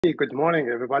Good morning,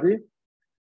 everybody.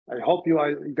 I hope you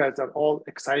guys are all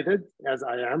excited, as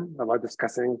I am, about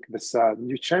discussing this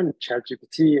new trend,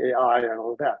 ChatGPT, AI, and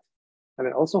all that. And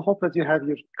I also hope that you have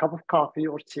your cup of coffee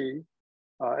or tea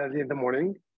early in the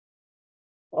morning.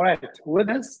 All right, with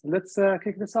this, let's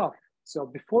kick this off. So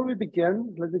before we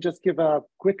begin, let me just give a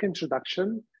quick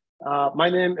introduction. My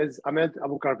name is Ahmed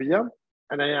Abu Garbiya,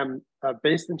 and I am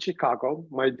based in Chicago.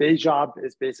 My day job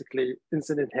is basically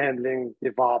incident handling,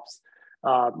 DevOps,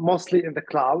 mostly in the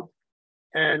cloud.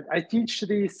 And I teach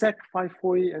the SEC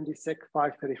 540 and the SEC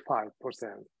 535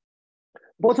 %.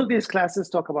 Both of these classes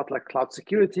talk about like cloud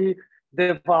security,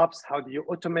 DevOps, how do you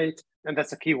automate, and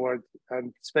that's a keyword,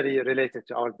 and it's very related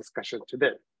to our discussion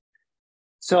today.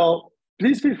 So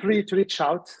please feel free to reach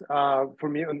out for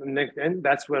me on LinkedIn.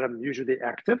 That's where I'm usually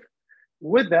active.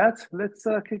 With that, let's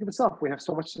kick this off. We have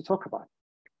so much to talk about.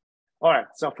 All right,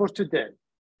 so for today,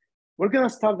 we're going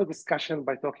to start the discussion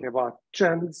by talking about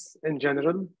trends in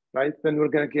general, right? Then we're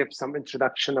going to give some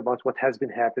introduction about what has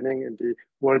been happening in the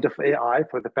world of AI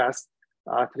for the past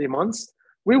 3 months.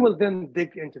 We will then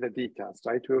dig into the details,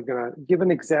 right? We're going to give an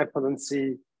example and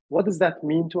see what does that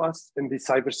mean to us in the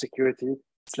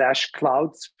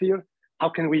cybersecurity/cloud sphere? How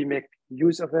can we make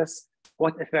use of this?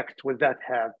 What effect will that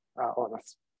have on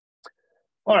us?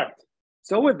 All right,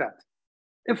 so with that,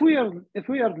 if we are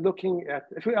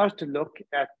to look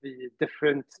at the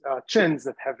different trends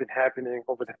that have been happening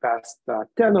over the past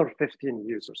 10 or 15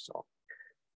 years or so,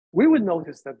 we will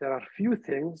notice that there are few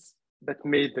things that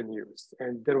made the news,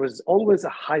 and there was always a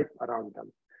hype around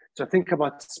them. So think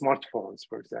about smartphones,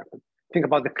 for example. Think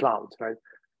about the cloud, right?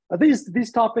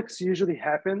 These topics usually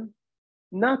happen.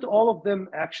 Not all of them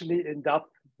actually end up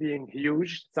being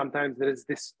huge. Sometimes there is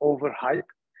this overhype.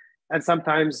 And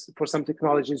sometimes for some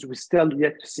technologies, we still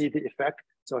yet to see the effect.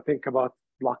 So think about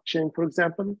blockchain, for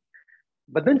example.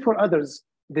 But then for others,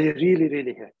 they really,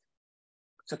 really hit.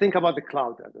 So think about the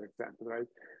cloud as an example, right?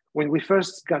 When we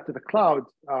first got to the cloud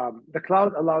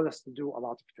allowed us to do a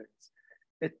lot of things.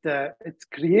 It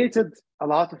created a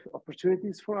lot of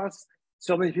opportunities for us.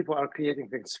 So many people are creating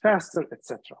things faster,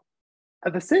 etc.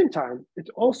 At the same time, it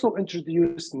also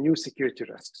introduced new security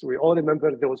risks. We all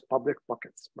remember those public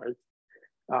buckets, right?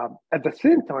 At the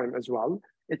same time as well,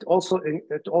 it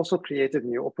also created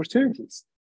new opportunities.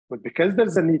 But because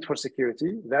there's a need for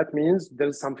security, that means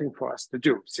there's something for us to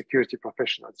do, security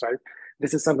professionals, right?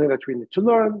 This is something that we need to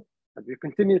learn, and we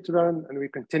continue to learn, and we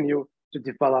continue to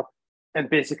develop and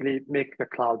basically make the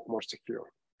cloud more secure.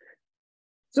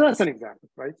 So that's an example,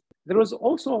 right? There was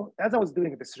also, as I was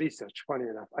doing this research, funny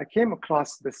enough, I came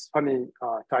across this funny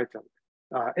title.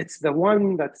 It's the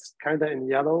one that's kind of in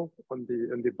yellow on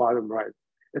the bottom right.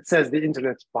 It says the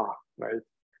internet bar, right?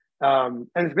 And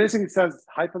it basically says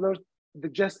hype alert. The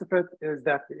gist of it is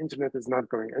that the internet is not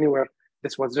going anywhere.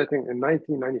 This was written in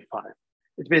 1995.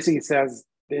 It basically says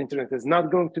the internet is not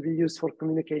going to be used for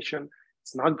communication.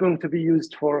 It's not going to be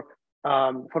used for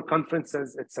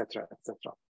conferences, etc.,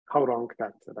 etc. How wrong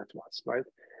that was, right?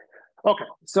 Okay,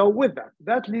 so with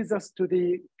that leads us to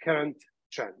the current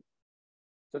trend.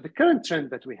 So the current trend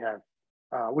that we have,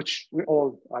 which we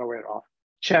all are aware of,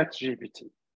 ChatGPT.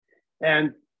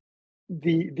 And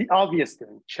the obvious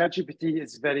thing, ChatGPT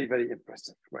is very, very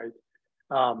impressive, right?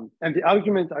 And the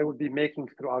argument I will be making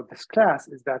throughout this class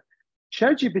is that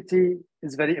ChatGPT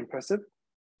is very impressive.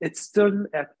 It's still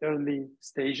at early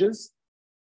stages,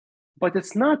 but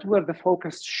it's not where the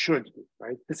focus should be,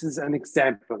 right? This is an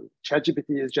example.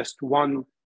 ChatGPT is just one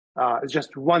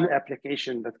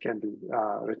application that can be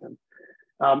written.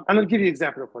 And I'll give you an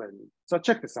example of what I mean. So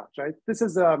check this out, right? This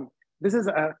is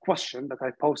a question that I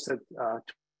posted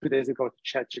 2 days ago to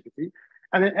ChatGPT,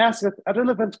 and I asked it a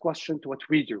relevant question to what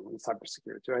we do in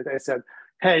cybersecurity, right? I said,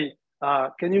 hey,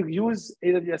 can you use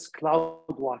AWS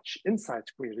CloudWatch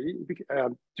Insight query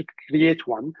to create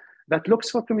one that looks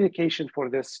for communication for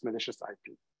this malicious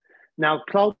IP? Now,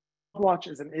 CloudWatch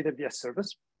is an AWS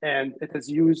service, and it is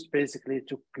used basically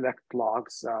to collect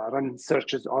logs, run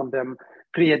searches on them,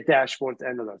 create dashboards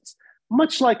and alerts,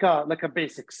 much like a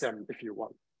basic SIEM, if you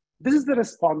want. This is the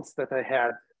response that I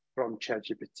had from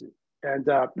ChatGPT. And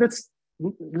let's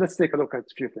take a look at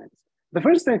a few things. The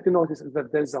first thing to notice is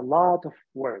that there's a lot of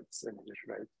words in here,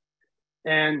 right?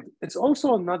 And it's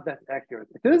also not that accurate.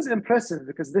 It is impressive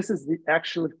because this is the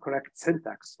actual correct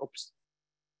syntax. Oops,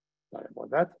 sorry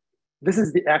about that. This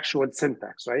is the actual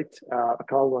syntax, right? A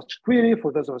CloudWatch query,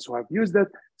 for those of us who have used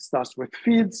it, starts with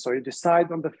fields. So you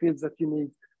decide on the fields that you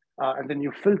need, and then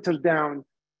you filter down.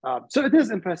 So it is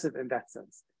impressive in that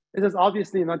sense. It is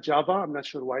obviously not Java. I'm not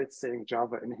sure why it's saying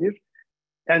Java in here.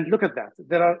 And look at that.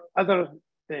 There are other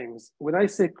things. When I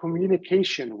say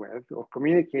communication with or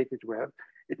communicated with,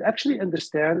 it actually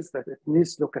understands that it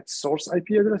needs to look at source IP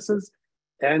addresses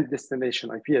and destination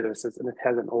IP addresses, and it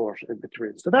has an OR in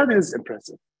between. So that is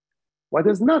impressive. What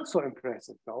is not so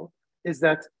impressive, though, is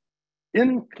that in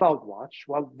CloudWatch,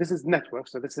 well, this is network,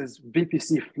 so this is VPC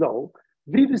flow.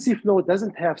 VPC flow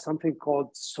doesn't have something called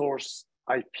source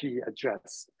IP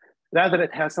address. Rather,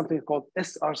 it has something called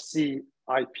SRC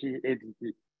IP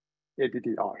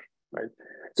ADDR, right?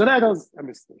 So that was a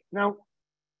mistake. Now,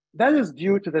 that is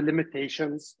due to the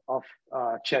limitations of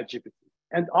ChatGPT.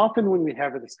 And often when we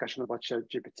have a discussion about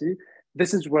ChatGPT,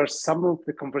 this is where some of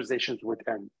the conversations would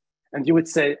end. And you would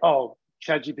say, oh,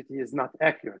 ChatGPT is not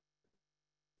accurate.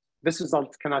 This result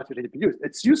cannot really be used.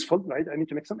 It's useful, right? I need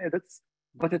to make some edits,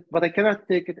 but I cannot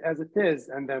take it as it is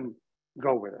and then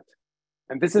go with it.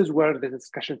 And this is where the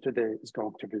discussion today is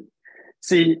going to be.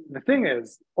 See, the thing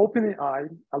is, OpenAI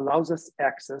allows us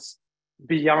access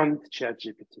beyond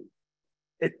ChatGPT.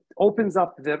 It opens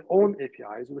up their own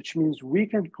APIs, which means we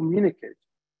can communicate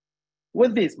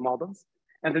with these models,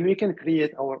 and then we can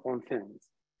create our own things.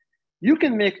 You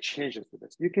can make changes to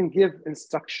this. You can give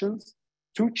instructions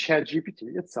to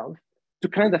ChatGPT itself to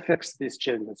kind of fix these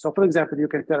changes. So for example, you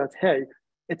can tell it, hey,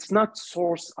 it's not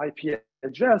source IP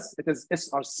address, it is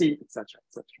SRC, et cetera,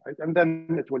 right? And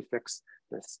then it will fix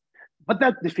this. But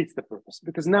that defeats the purpose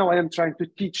because now I am trying to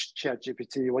teach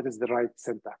ChatGPT what is the right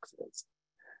syntax is.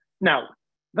 Now,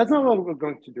 that's not what we're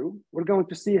going to do. We're going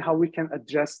to see how we can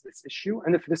address this issue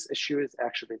and if this issue is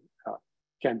actually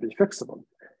can be fixable.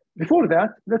 Before that,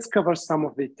 let's cover some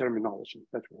of the terminology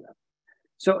that we have.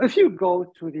 So if you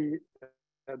go to the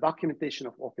documentation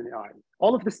of OpenAI,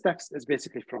 all of this text is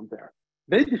basically from there.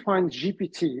 They define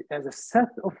GPT as a set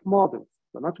of models,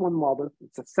 so not one model,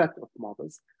 it's a set of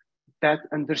models that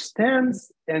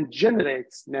understands and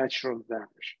generates natural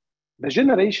language. The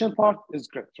generation part is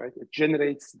great, right? It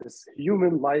generates this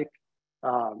human-like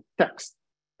text.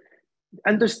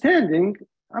 Understanding,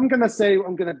 I'm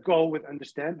gonna go with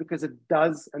understand because it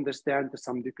does understand to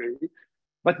some degree,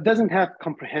 but it doesn't have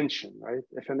comprehension, right?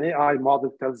 If an AI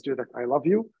model tells you that I love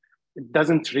you, it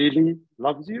doesn't really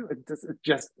love you.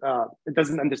 It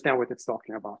doesn't understand what it's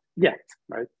talking about yet,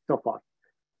 right? So far.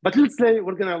 But let's say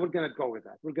we're gonna go with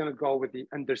that. We're gonna go with the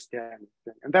understanding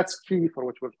thing, and that's key for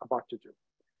what we're about to do.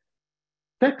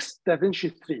 Text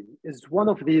DaVinci 3 is one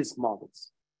of these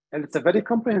models, and it's a very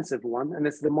comprehensive one, and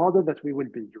it's the model that we will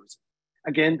be using.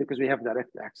 Again, because we have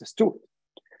direct access to it.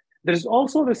 There's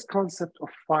also this concept of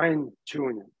fine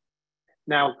tuning.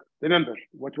 Now, remember,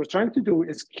 what we're trying to do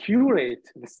is curate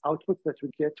this output that we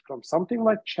get from something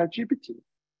like ChatGPT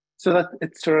so that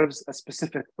it serves a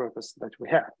specific purpose that we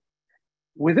have.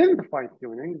 Within the fine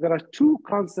tuning, there are two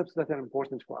concepts that are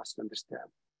important for us to understand.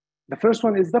 The first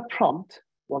one is the prompt.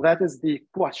 Well, that is the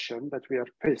question that we are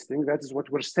pasting. That is what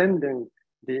we're sending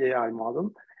the AI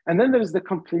model. And then there is the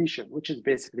completion, which is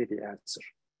basically the answer.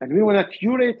 And we want to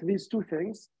curate these two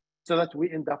things so that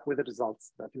we end up with the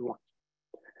results that we want.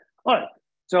 All right,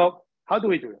 so how do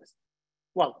we do this?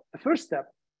 Well, the first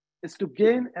step is to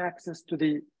gain access to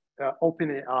the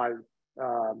OpenAI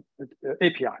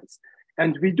APIs.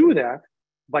 And we do that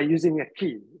by using a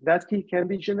key. That key can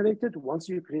be generated once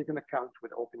you create an account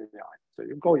with OpenAI. So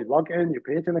you go, you log in, you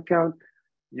create an account,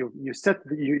 you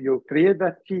create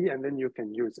that key, and then you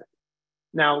can use it.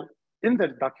 Now, in the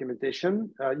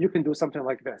documentation, you can do something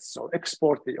like this. So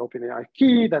export the OpenAI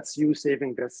key, that's you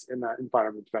saving this in an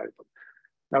environment variable.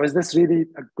 Now, is this really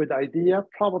a good idea?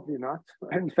 Probably not.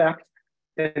 In fact,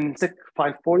 in SIC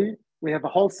 540, we have a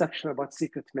whole section about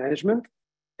secret management,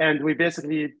 and we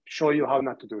basically show you how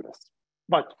not to do this.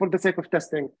 But for the sake of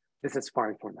testing, this is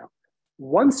fine for now.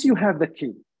 Once you have the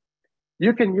key,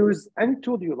 you can use any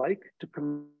tool you like to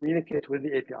communicate with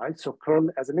the API. So curl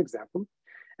as an example.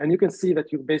 And you can see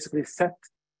that you basically set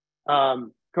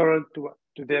curl to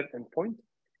their endpoint.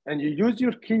 And you use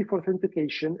your key for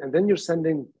authentication, and then you're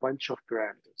sending a bunch of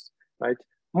parameters, right?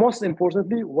 Most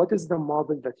importantly, what is the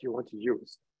model that you want to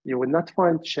use? You will not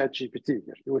find ChatGPT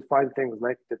here. You will find things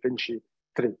like DaVinci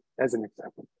 3 as an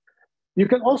example. You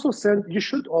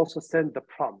should also send the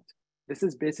prompt. This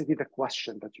is basically the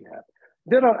question that you have.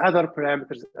 There are other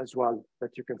parameters as well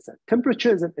that you can set.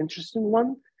 Temperature is an interesting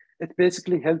one. It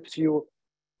basically helps you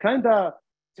kind of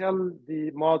tell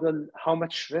the model how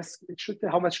much risk it should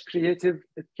take, how much creative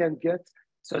it can get.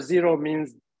 So 0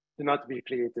 means do not be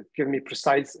creative. Give me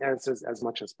precise answers as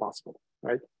much as possible,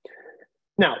 right?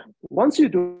 Now, once you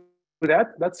do that,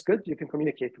 that's good. You can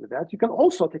communicate with that. You can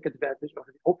also take advantage of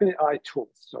the OpenAI tools.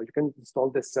 So you can install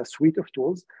this suite of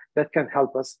tools that can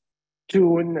help us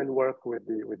tune and work with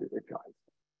the APIs.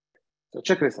 So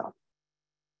check this out.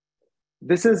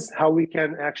 This is how we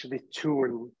can actually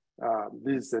tune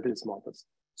these models.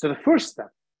 So the first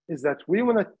step is that we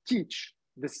want to teach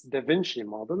this Da Vinci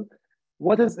model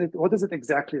what is it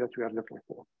exactly that we are looking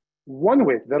for. One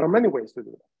way, there are many ways to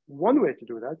do that. One way to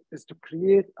do that is to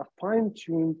create a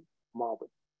fine-tuned model.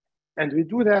 And we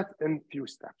do that in few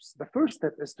steps. The first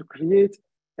step is to create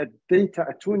a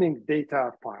tuning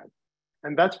data file.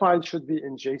 And that file should be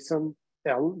in JSON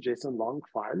long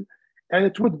file. And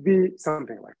it would be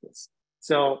something like this.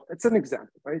 So it's an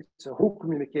example, right? So who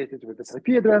communicated with this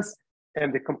IP address,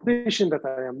 and the completion that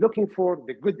I am looking for,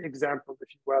 the good example, if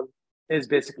you will, is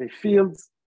basically fields.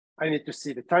 I need to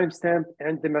see the timestamp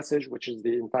and the message, which is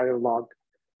the entire log.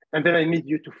 And then I need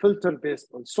you to filter based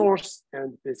on source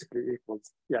and basically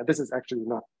equals. Yeah, this is actually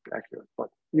not accurate, but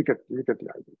you get the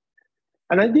idea.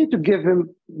 And I need to give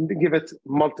it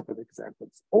multiple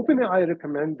examples. OpenAI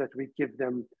recommend that we give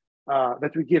them,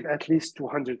 that we give at least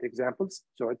 200 examples.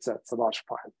 So it's a large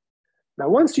file. Now,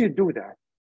 once you do that,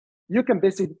 you can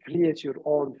basically create your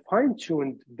own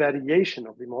fine-tuned variation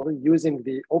of the model using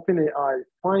the OpenAI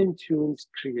fine-tuned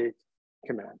create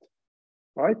command,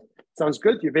 right? Sounds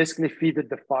good. You basically feed it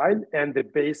the file and the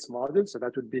base model. So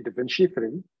that would be Da Vinci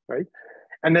 3, right?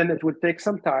 And then it would take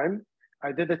some time.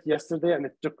 I did it yesterday and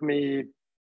it took me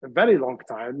a very long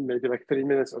time, maybe like 3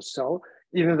 minutes or so,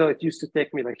 even though it used to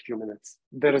take me like a few minutes.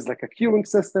 There is like a queuing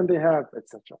system they have,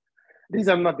 etc. These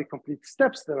are not the complete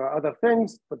steps. There are other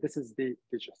things, but this is the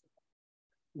gist.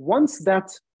 Once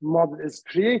that model is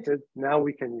created, now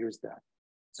we can use that.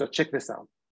 So check this out.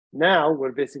 Now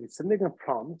we're basically sending a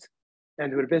prompt,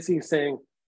 and we're basically saying,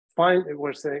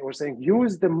 we're saying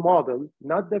use the model,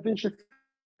 not Da Vinci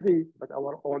 3, but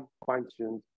our own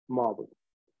fine-tuned model.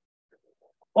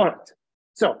 All right.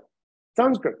 So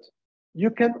sounds good.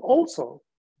 You can also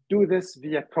do this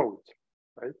via code,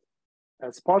 right?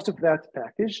 As part of that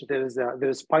package,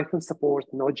 there's Python support,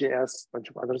 Node.js, a bunch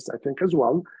of others, I think, as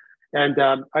well. And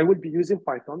I will be using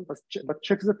Python, but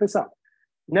check this out.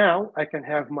 Now I can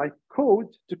have my code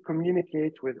to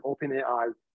communicate with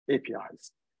OpenAI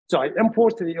APIs. So I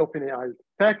import the OpenAI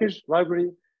package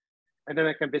library, and then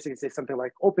I can basically say something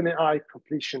like OpenAI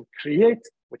completion create,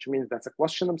 which means that's a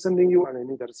question I'm sending you, and I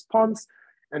need a response.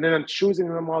 And then I'm choosing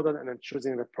the model, and I'm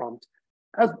choosing the prompt,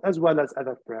 as well as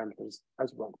other parameters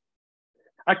as well.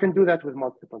 I can do that with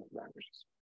multiple languages.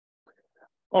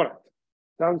 All right,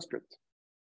 sounds good.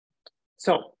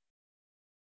 So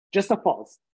just a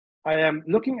pause. I am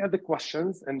looking at the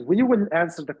questions, and we will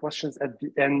answer the questions at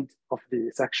the end of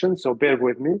the section. So bear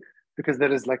with me, because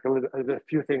there is like a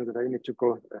few things that I need to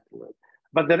go through.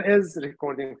 But there is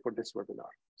recording for this webinar.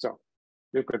 So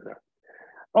you're good there.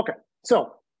 Okay,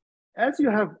 so as you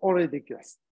have already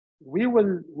guessed, we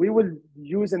will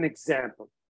use an example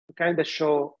to kind of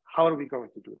show how are we going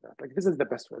to do that. Like, this is the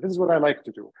best way. This is what I like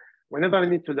to do. Whenever I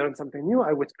need to learn something new,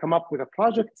 I would come up with a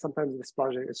project. Sometimes this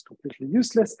project is completely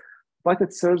useless, but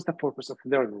it serves the purpose of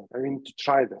learning. I mean, to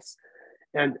try this.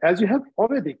 And as you have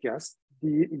already guessed,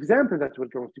 the example that we're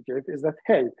going to give is that,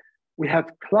 hey, we have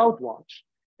CloudWatch,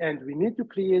 and we need to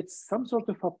create some sort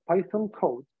of a Python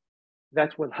code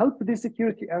that will help the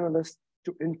security analyst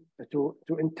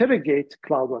to interrogate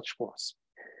CloudWatch for us.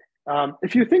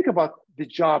 If you think about the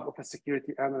job of a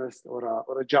security analyst or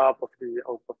a job of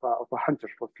a hunter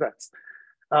for threats,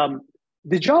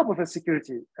 the job of a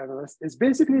security analyst is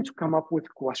basically to come up with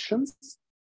questions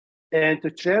and to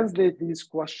translate these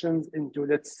questions into,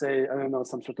 let's say, I don't know,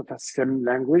 some sort of a SIM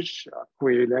language,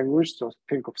 query language. So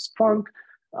think of Splunk,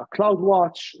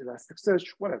 CloudWatch, Elasticsearch,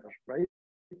 whatever, right?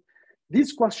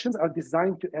 These questions are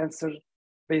designed to answer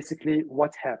basically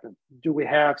what happened. Do we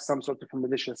have some sort of a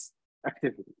malicious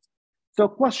activity? So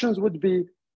questions would be,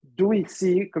 do we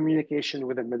see communication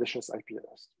with a malicious IP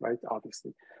address, right?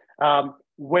 Obviously.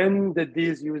 When did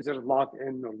these users log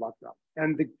in or log out?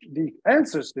 And the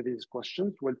answers to these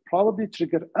questions will probably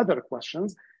trigger other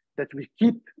questions that we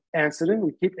keep answering.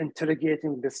 We keep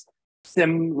interrogating this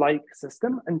SIM-like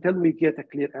system until we get a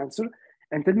clear answer,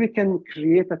 until we can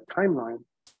create a timeline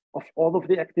of all of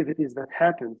the activities that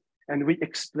happened. And we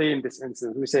explain this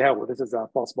incident. We say, oh, well, this is a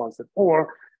false positive,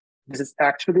 or this is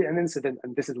actually an incident,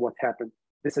 and this is what happened.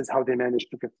 This is how they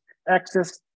managed to get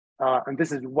access, and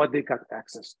this is what they got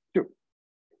access to.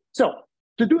 So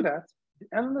to do that, the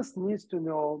analyst needs to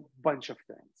know a bunch of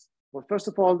things. Well, first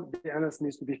of all, the analyst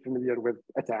needs to be familiar with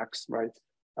attacks, right?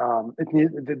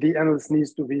 The analyst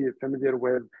needs to be familiar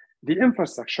with the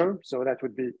infrastructure. So that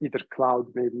would be either cloud,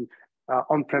 maybe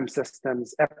on-prem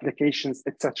systems, applications,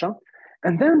 etc.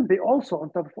 And then they also,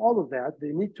 on top of all of that,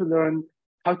 they need to learn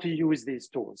how to use these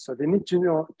tools. So they need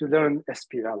to learn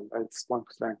SPL, right?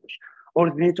 Splunk's language, or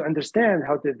they need to understand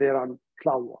how they run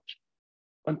CloudWatch.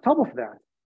 On top of that,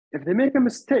 if they make a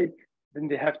mistake, then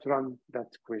they have to run that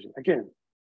equation again.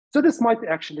 So this might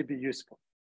actually be useful.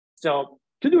 So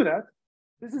to do that,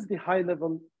 this is the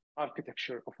high-level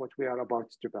architecture of what we are about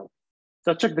to build.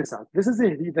 So check this out. This is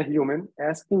the human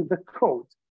asking the code,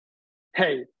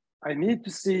 hey, I need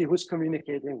to see who's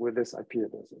communicating with this IP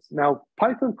addresses. Now,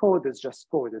 Python code is just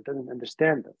code. It doesn't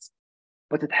understand this.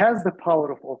 But it has the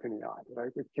power of OpenAI,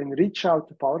 right? It can reach out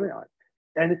to Power AI.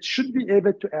 And it should be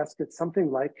able to ask it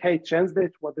something like, hey,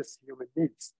 translate what this human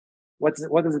needs.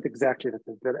 What is it exactly that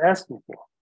they're asking for?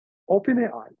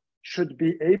 OpenAI should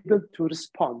be able to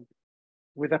respond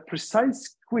with a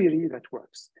precise query that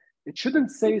works. It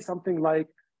shouldn't say something like,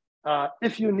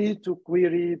 if you need to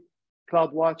query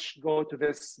CloudWatch, go to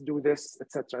this, do this,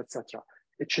 etc., etc.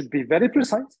 It should be very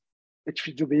precise. It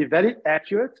should be very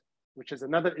accurate, which is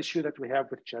another issue that we have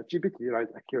with ChatGPT, right?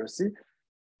 Accuracy.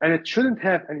 And it shouldn't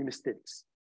have any mistakes.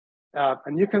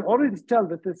 And you can already tell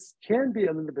that this can be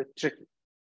a little bit tricky,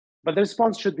 but the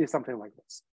response should be something like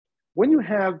this. When you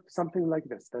have something like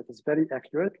this that is very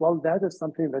accurate, well, that is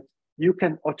something that you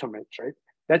can automate, right?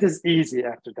 That is easy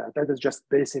after that. That is just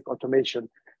basic automation.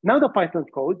 Now the Python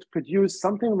code could use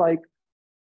something like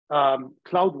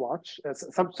CloudWatch,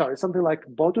 something like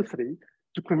Boto 3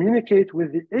 to communicate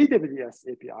with the AWS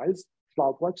APIs,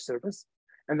 CloudWatch service,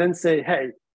 and then say, hey,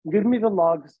 give me the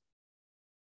logs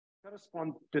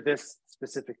correspond to this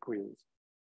specific queries.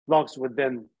 Logs would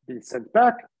then be sent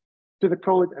back to the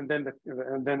code, and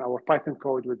then our Python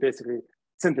code would basically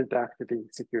send it back to the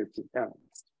security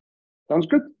analyst. Sounds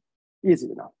good?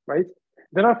 Easy enough, right?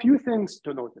 There are a few things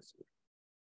to notice here.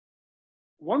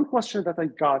 One question that I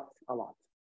got a lot,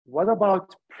 what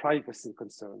about privacy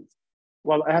concerns?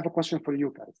 Well, I have a question for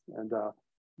you guys. And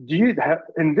do you have,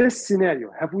 in this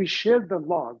scenario, have we shared the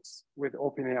logs with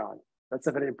OpenAI? That's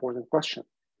a very important question.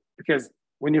 Because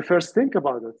when you first think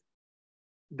about it,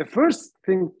 the first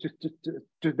thing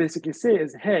to basically say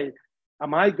is, hey,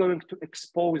 am I going to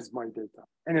expose my data?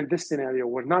 And in this scenario,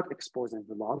 we're not exposing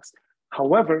the logs.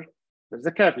 However, there's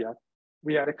a caveat.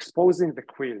 We are exposing the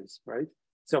queries, right?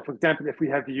 So for example, if we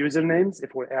have usernames,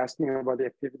 if we're asking about the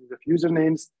activities of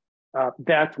usernames,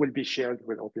 that will be shared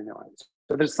with OpenAI.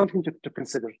 So there's something to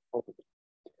consider.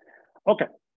 Okay,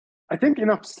 I think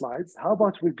enough slides. How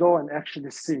about we go and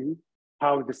actually see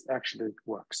how this actually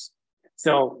works?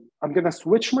 So I'm going to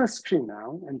switch my screen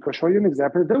now and go show you an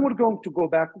example. Then we're going to go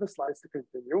back to the slides to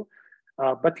continue.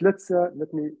 But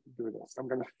let me do this. I'm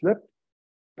going to flip,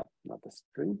 not the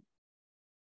screen.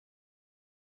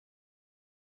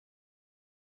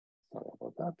 Sorry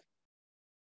about that.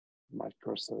 My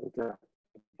cursor, there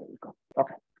you go.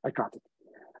 Okay, I got it.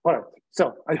 All right,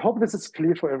 so I hope this is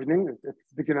clear for everything.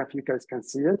 It's big enough you guys can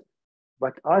see it.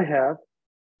 But I have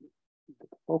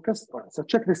focused. All right, so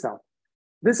check this out.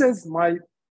 This is my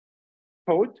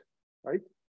code, right?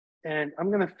 And I'm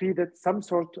going to feed it some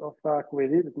sort of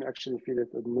query. Let me actually feed it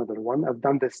another one. I've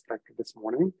done this like this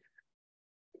morning.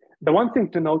 The one thing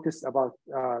to notice about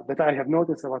that I have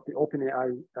noticed about the OpenAI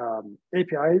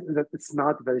API is that it's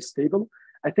not very stable.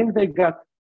 I think they got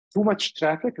too much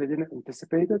traffic. They didn't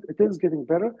anticipate it. It is getting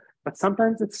better, but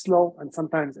sometimes it's slow and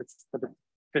sometimes it's a bit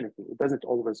finicky. It doesn't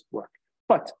always work.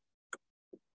 But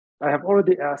I have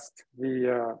already asked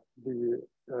the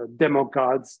demo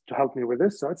gods to help me with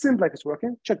this. So it seems like it's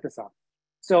working. Check this out.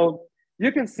 So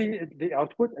you can see the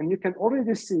output and you can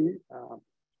already see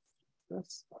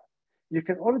this. You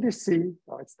can already see,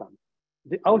 oh, it's done.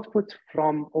 The output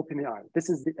from OpenAI. This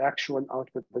is the actual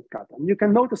output that got. And you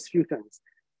can notice a few things.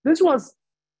 This was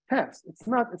fast. It's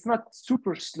not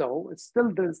super slow.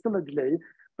 There's still a delay,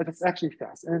 but it's actually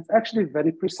fast. And it's actually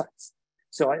very precise.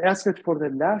 So I asked it for the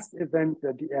last event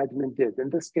that the admin did. In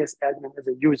this case, admin is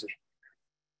a user.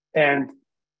 And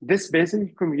this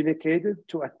basically communicated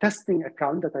to a testing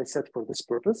account that I set for this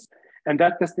purpose. And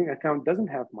that testing account doesn't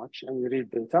have much, and we read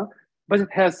data, but it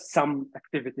has some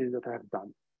activities that I have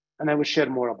done. And I will share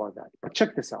more about that. But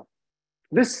check this out.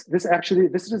 This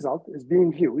result is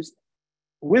being used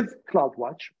with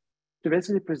CloudWatch to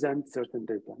basically present certain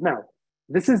data. Now,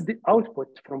 this is the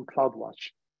output from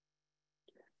CloudWatch.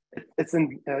 It's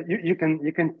in you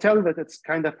can tell that it's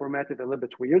kind of formatted a little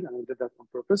bit weird, and I did that on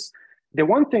purpose. The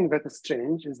one thing that is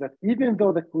strange is that even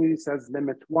though the query says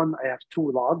limit 1, I have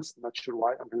 2 logs. I'm not sure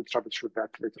why. I'm going to troubleshoot that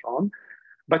later on.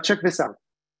 But check this out.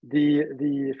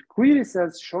 The query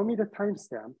says, show me the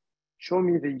timestamp, show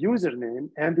me the username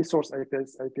and the source IP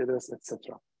address,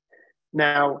 etc.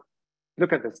 Now,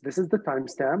 look at this. This is the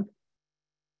timestamp.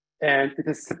 And it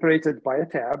is separated by a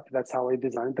tab. That's how I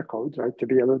designed the code, right? To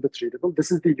be a little bit readable.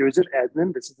 This is the user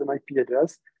admin. This is an IP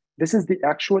address. This is the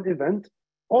actual event.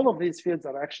 All of these fields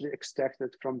are actually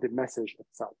extracted from the message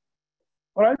itself.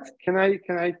 All right, can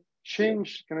I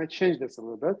change this a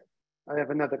little bit? I have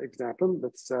another example.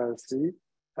 Let's see.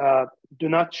 Do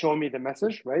not show me the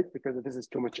message, right? Because this is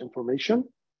too much information.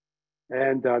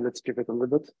 And let's give it a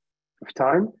little bit of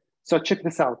time. So check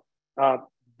this out.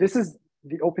 This is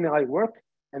the OpenAI work.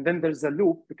 And then there's a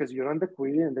loop because you run the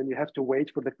query and then you have to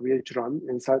wait for the query to run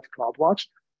inside CloudWatch.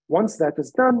 Once that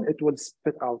is done, it will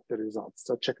spit out the results.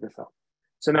 So check this out.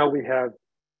 So now we have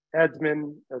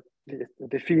admin,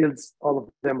 the fields, all of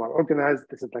them are organized.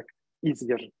 This is like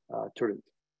easier to read.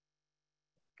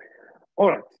 All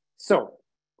right, so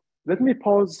let me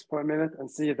pause for a minute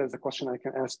and see if there's a question I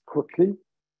can ask quickly.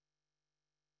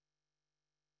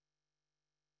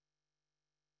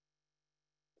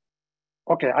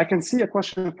 Okay, I can see a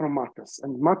question from Marcus,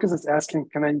 and Marcus is asking,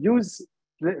 can I use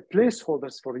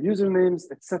placeholders for usernames,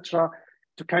 etc.,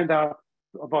 to kind of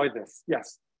avoid this?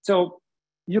 Yes, so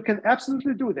you can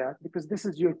absolutely do that because this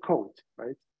is your code,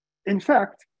 right? In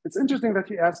fact, it's interesting that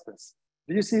you asked this.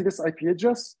 Do you see this IP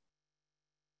address?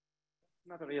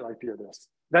 Not a real IP address.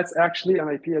 That's actually an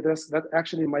IP address. That's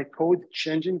actually my code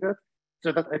changing that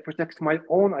so that I protect my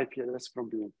own IP address from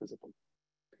being visible.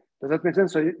 Does that make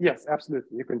sense? So yes,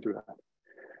 absolutely, you can do that.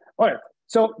 All right,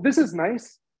 so this is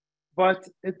nice, but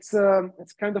it's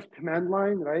kind of command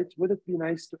line, right? Would it be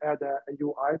nice to add a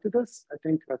UI to this? I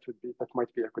think that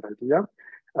might be a good idea.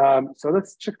 So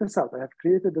let's check this out. I have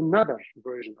created another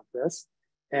version of this,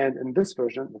 and in this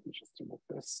version, let me just remove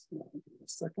this in a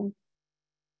second.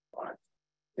 All right.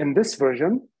 In this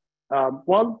version,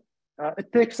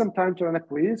 it takes some time to run a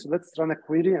query. So let's run a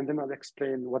query and then I'll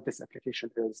explain what this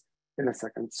application is in a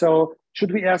second. So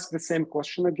should we ask the same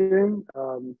question again?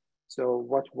 So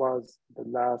what was the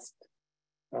last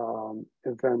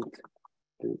event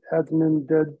the admin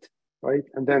did, right?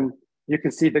 And then you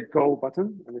can see the go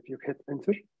button. And if you hit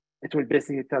enter, it will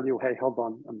basically tell you, hey, hold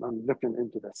on, I'm looking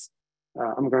into this.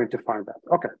 I'm going to find that.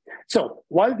 Okay, so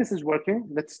while this is working,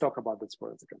 let's talk about this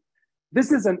for a second.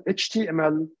 This is an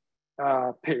HTML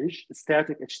page,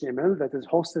 static HTML that is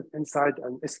hosted inside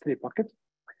an S3 bucket.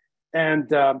 And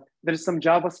there is some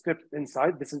JavaScript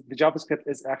inside. The JavaScript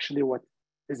is actually what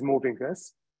is moving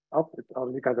this up. It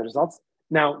already got the results.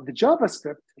 Now, the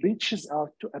JavaScript reaches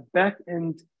out to a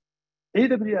back-end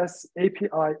AWS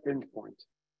API endpoint.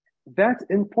 That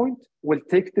endpoint will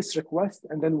take this request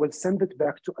and then will send it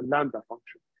back to a Lambda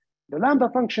function. The Lambda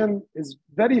function is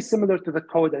very similar to the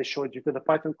code I showed you, to the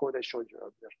Python code I showed you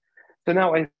earlier. So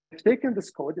now I've taken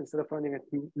this code, instead of running it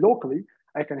locally,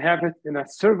 I can have it in a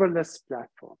serverless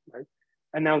platform, right?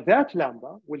 And now that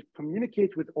Lambda will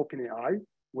communicate with OpenAI,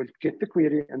 will get the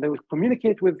query, and then will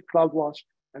communicate with CloudWatch,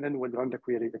 and then will run the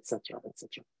query, et cetera, et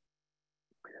cetera.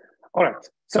 All right,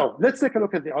 so let's take a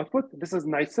look at the output. This is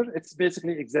nicer. It's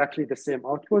basically exactly the same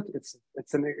output. It's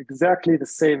exactly the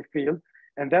same field.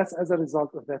 And that's as a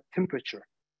result of that temperature.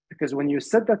 Because when you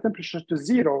set that temperature to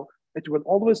 0, it will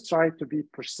always try to be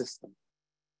persistent.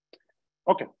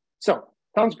 Okay, so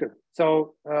sounds good.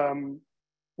 So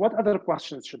what other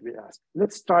questions should we ask?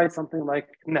 Let's try something like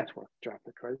network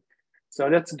traffic, right? So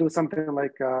let's do something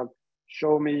like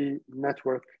show me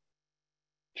network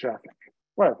traffic.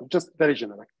 Well, just very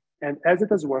generic. And as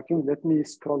it is working, let me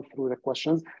scroll through the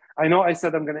questions. I know I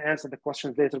said I'm going to answer the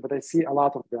questions later, but I see a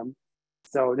lot of them.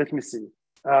 So let me see.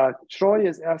 Troy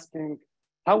is asking,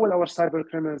 how will our cyber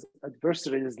criminals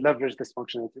adversaries leverage this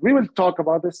functionality? We will talk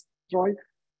about this, Troy.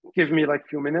 Give me like a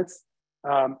few minutes.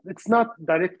 It's not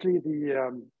directly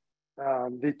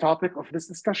the topic of this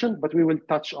discussion, but we will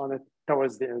touch on it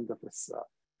towards the end of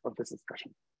this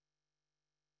discussion.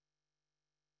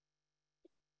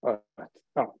 All right.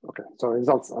 Oh, okay. So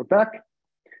results are back.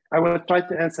 I will try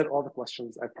to answer all the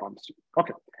questions I promised you.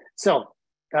 Okay. So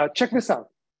check this out.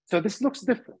 So this looks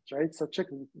different, right? So check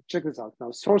this out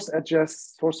now. Source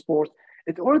address, source port.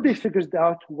 It already figures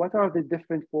out what are the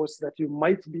different ports that you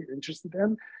might be interested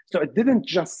in. So it didn't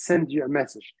just send you a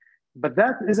message, but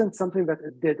that isn't something that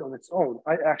it did on its own.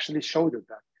 I actually showed it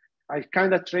that. I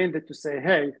kind of trained it to say,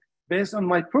 hey, based on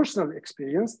my personal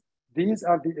experience, these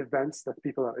are the events that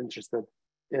people are interested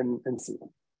in seeing.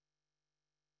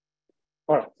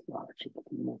 All right, actually,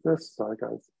 let me move this. Sorry,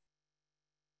 guys.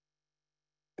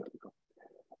 There we go.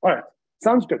 All right,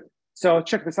 sounds good. So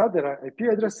check this out. There are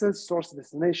IP addresses, source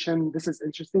destination. This is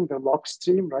interesting, the log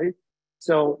stream, right?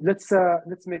 So let's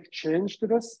make change to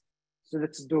this. So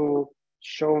let's do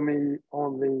show me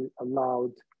only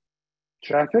allowed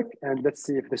traffic, and let's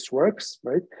see if this works,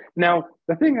 right? Now,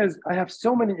 the thing is, I have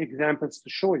so many examples to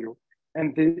show you.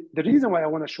 And the reason why I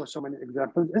want to show so many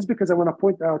examples is because I want to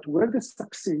point out where this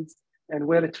succeeds and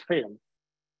where it failed.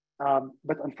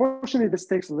 But unfortunately, this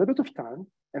takes a little bit of time,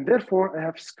 and therefore I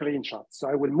have screenshots. So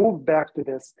I will move back to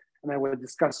this, and I will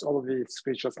discuss all of these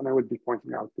screenshots, and I will be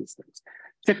pointing out these things.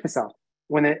 Check this out.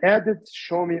 When I added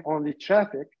show me only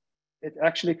traffic, it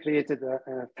actually created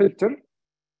a filter.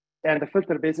 And the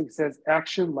filter basically says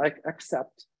action like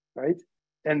accept, right?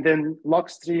 And then log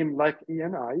stream like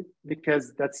ENI,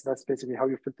 because that's basically how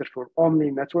you filter for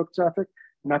only network traffic,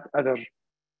 not other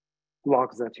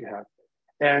logs that you have.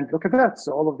 And look at that.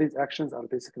 So all of these actions are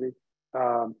basically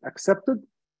accepted.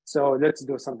 So let's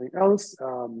do something else.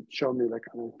 Show me like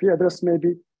an IP address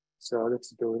maybe. So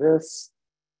let's do this.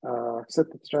 Set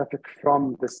the traffic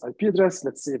from this IP address.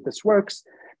 Let's see if this works.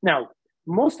 Now,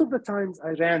 most of the times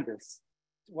I ran this,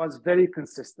 it was very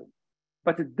consistent.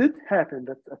 But it did happen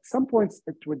that at some points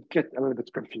it would get a little bit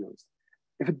confused.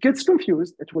 If it gets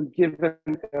confused, it will give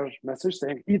an error message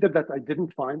saying either that I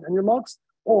didn't find any logs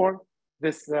or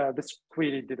this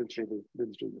query didn't really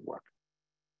work.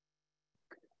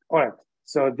 All right,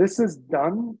 so this is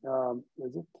done.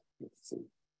 Is it? Let's see.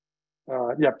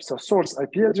 Yep, so source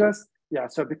IP address. Yeah,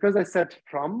 so because I said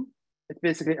from, it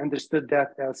basically understood that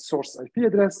as source IP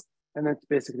address, and it's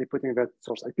basically putting that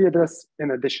source IP address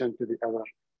in addition to the other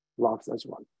logs as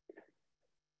well.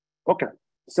 Okay,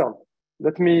 so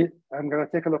I'm gonna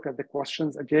take a look at the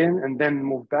questions again and then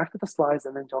move back to the slides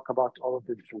and then talk about all of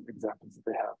the different examples that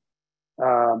they have.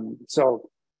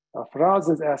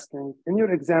 Faraz is asking, in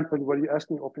your example, were you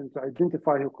asking Open to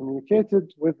identify who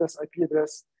communicated with this IP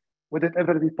address? Would it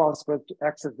ever be possible to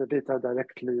access the data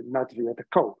directly, not via the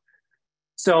code?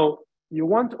 So you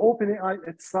want OpenAI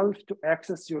itself to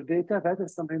access your data. That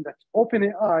is something that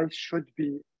OpenAI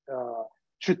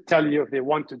should tell you if they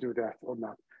want to do that or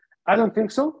not. I don't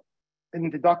think so. In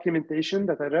the documentation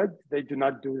that I read, they do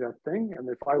not do that thing. And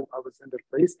if I was in their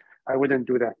place, I wouldn't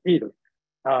do that either.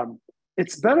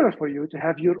 It's better for you to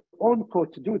have your own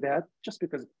code to do that just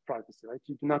because of privacy, right?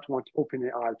 You do not want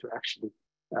OpenAI to actually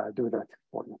do that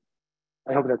for you.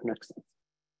 I hope that makes sense.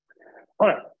 All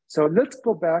right, so let's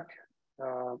go back.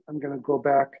 I'm gonna go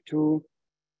back to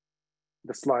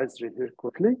the slides right here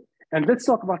quickly. And let's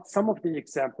talk about some of the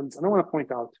examples. And I wanna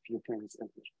point out a few things in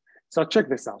here. So check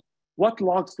this out. What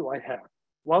logs do I have?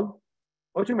 Well,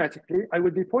 automatically, I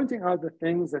will be pointing out the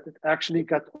things that it actually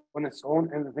got on its own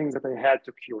and the things that I had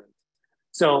to queue in.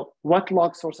 So what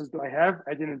log sources do I have?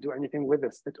 I didn't do anything with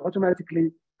this. It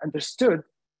automatically understood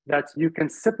that you can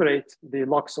separate the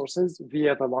log sources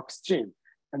via the log stream.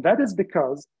 And that is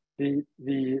because the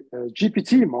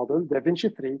GPT model,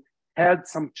 DaVinci 3, had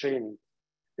some training.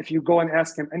 If you go and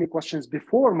ask him any questions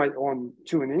before my own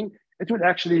tuning, it would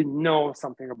actually know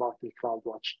something about the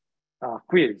CloudWatch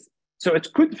queries. So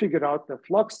it could figure out that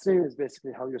log stream is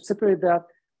basically how you separate that,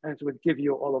 and it would give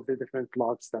you all of the different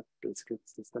logs that basically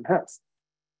the system has.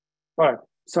 All right,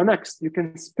 so next, you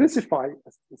can specify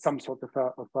some sort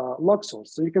of a log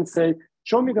source. So you can say,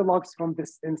 show me the logs from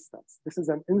this instance. This is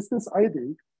an instance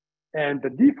ID, and the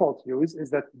default use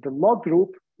is that the log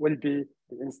group will be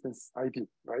the instance ID,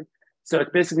 right? So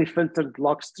it basically filtered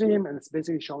log stream, and it's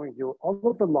basically showing you all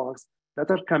of the logs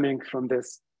that are coming from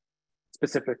this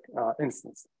specific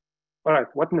instance. All right,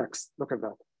 what next? Look at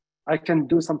that. I can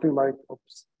do something like,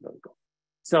 oops, there we go.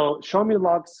 So show me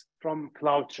logs from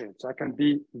CloudTrain. So I can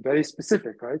be very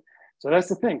specific, right? So that's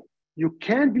the thing. You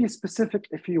can be specific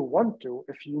if you want to,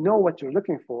 if you know what you're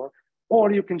looking for,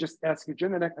 or you can just ask a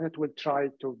generic and it will try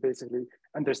to basically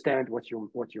understand what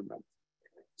you meant.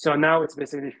 So now it's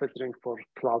basically filtering for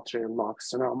CloudTrain logs.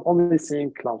 So now I'm only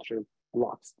seeing CloudTrain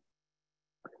logs.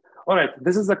 All right,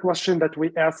 this is a question that we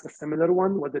ask a similar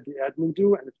one. What did the admin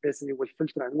do? And it basically will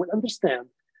filter and will understand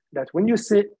that when you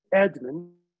say admin,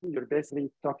 you're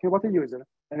basically talking about the user,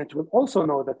 and it will also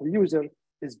know that the user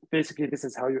is basically, this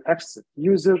is how you access it.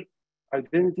 User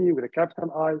identity with a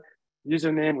capital I,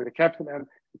 username with a capital M.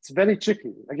 It's very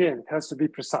tricky. Again, it has to be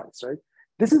precise, right?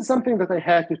 This is something that I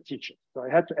had to teach it. So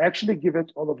I had to actually give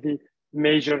it all of the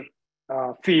major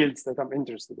fields that I'm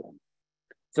interested in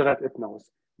so that it knows.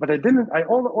 But I didn't,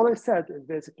 all I said is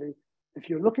basically, if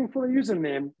you're looking for a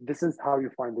username, this is how you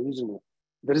find the username.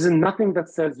 There isn't nothing that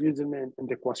says username in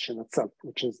the question itself,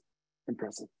 which is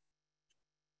impressive.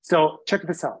 So check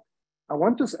this out. I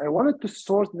wanted to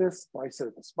sort this by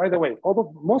service. By the way,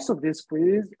 most of these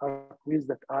queries are queries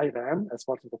that I ran as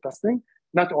part of the testing,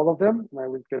 not all of them, and I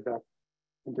will get back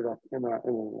into that in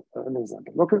an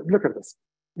example. Look at this.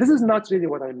 This is not really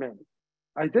what I meant.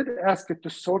 I did ask it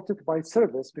to sort it by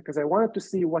service because I wanted to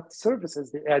see what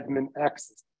services the admin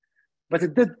accessed. But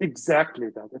it did exactly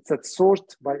that. It said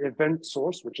sort by event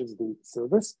source, which is the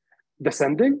service,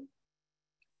 descending.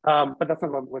 But that's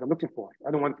not what I'm looking for.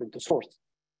 I don't want them to sort.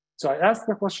 So I asked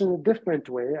the question in a different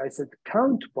way. I said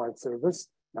count by service.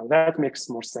 Now that makes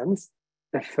more sense.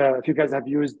 If you guys have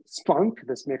used Splunk,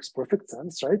 this makes perfect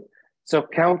sense, right? So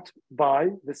count by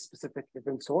this specific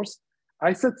event source.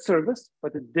 I said service,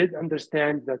 but it did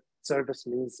understand that service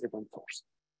means event source.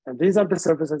 And these are the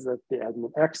services that the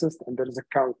admin accessed, and there is a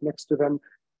count next to them.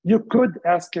 You could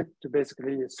ask it to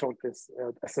basically sort this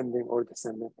ascending or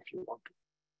descending if you want to.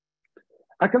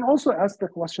 I can also ask the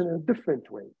question in a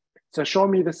different way. So show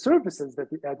me the services that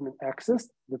the admin accessed.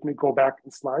 Let me go back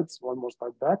in slides, one more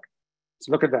slide back.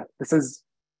 So look at that. This is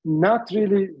not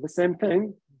really the same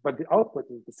thing, but the output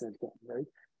is the same thing, right?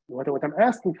 What I'm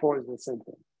asking for is the same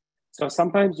thing. So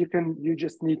sometimes you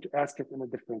just need to ask it in a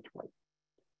different way.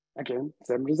 Again,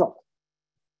 same result.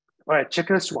 All right, check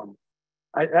this one.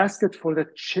 I asked it for the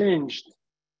changed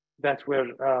that were,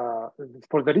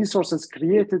 for the resources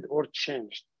created or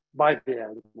changed by the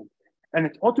admin. And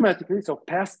it automatically, so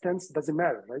past tense doesn't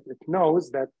matter, right? It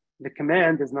knows that the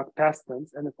command is not past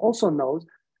tense, and it also knows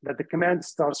that the command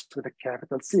starts with a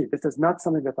capital C. This is not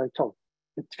something that I told.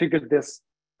 It figured this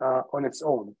on its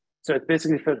own. So it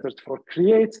basically filtered for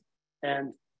create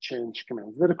and change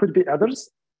commands. There could be others,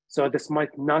 so this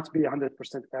might not be 100%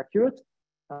 accurate,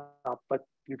 but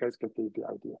you guys get the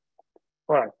idea.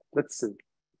 All right, let's see.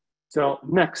 So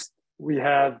next, we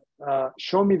have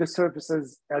show me the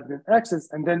services admin access,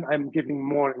 and then I'm giving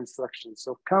more instructions.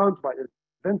 So count by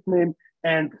event name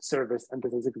and service, and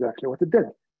this is exactly what it did.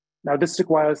 Now this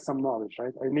requires some knowledge,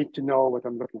 right? I need to know what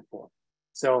I'm looking for.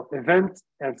 So event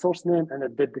and source name, and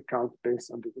it did the count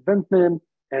based on the event name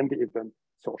and the event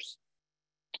source.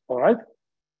 All right,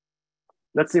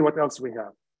 let's see what else we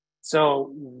have.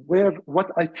 So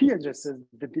what IP addresses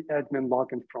did the admin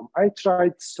log in from? I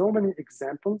tried so many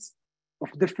examples of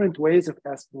different ways of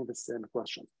asking the same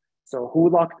question. So who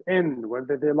logged in? Where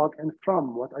did they log in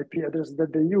from? What IP address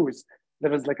did they use?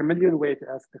 There was like a million ways to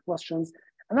ask the questions.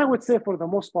 And I would say for the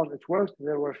most part, it worked.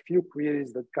 There were a few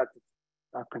queries that got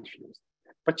confused.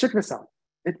 But check this out.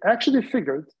 It actually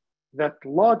figured that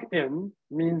login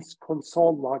means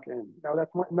console login. Now that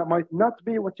might not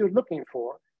be what you're looking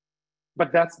for,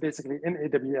 but that's basically in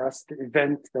AWS, the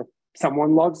event that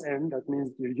someone logs in. That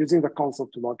means you're using the console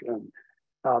to log in.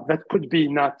 That could be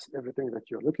not everything that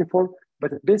you're looking for,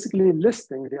 but it's basically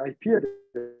listing the IP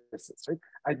addresses, right?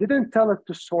 I didn't tell it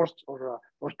to sort or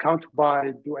count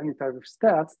by, do any type of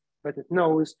stats, but it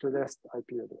knows to list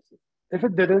IP addresses. If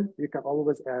it didn't, you can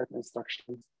always add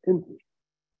instructions in here.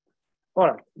 All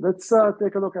right, let's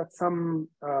take a look at some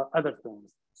other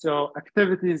things. So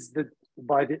activities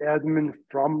by the admin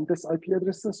from this IP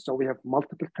addresses. So we have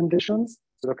multiple conditions.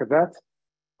 So look at that.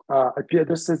 IP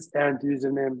addresses and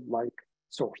username like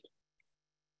sort.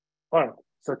 All right,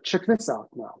 so check this out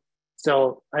now.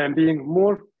 So I am being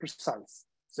more precise.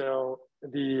 So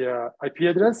the IP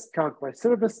address, count by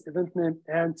service, event name,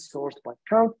 and source by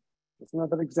count. That's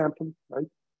another example, right?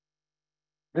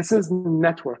 This is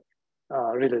network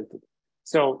related.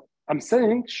 So I'm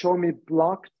saying, show me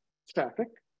blocked traffic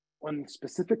on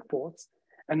specific ports.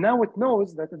 And now it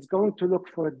knows that it's going to look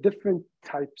for a different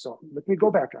type zone. Let me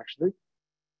go back actually.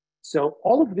 So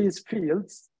all of these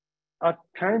fields are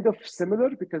kind of similar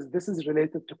because this is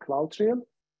related to CloudTrail.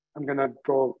 I'm gonna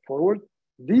go forward.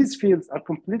 These fields are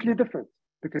completely different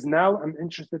because now I'm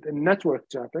interested in network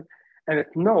traffic, and it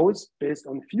knows based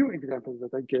on a few examples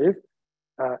that I gave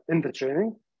in the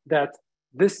training that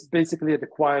this basically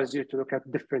requires you to look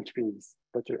at different fields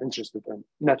that you're interested in,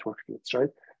 network fields, right?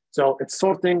 So it's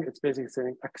sorting, it's basically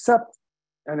saying accept,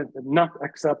 and it's not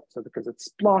accept, so because it's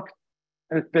blocked,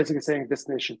 and it's basically saying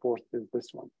destination port is this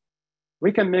one.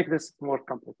 We can make this more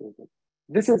complicated.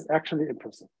 This is actually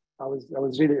impressive. I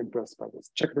was really impressed by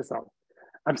this. Check this out.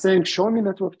 I'm saying, show me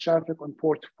network traffic on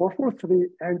port 443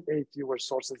 and 80 where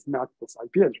source is not this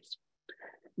IP address.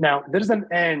 Now, there's an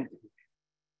and,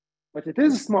 but it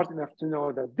is smart enough to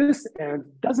know that this and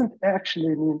doesn't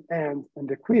actually mean and in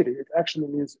the query. It actually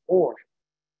means or,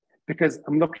 because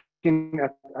I'm looking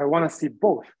at, I want to see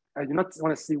both. I do not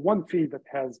want to see one field that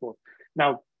has both.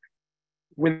 Now,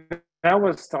 when I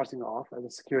was starting off as a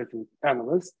security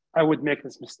analyst, I would make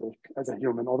this mistake as a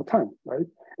human all the time, right?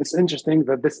 It's interesting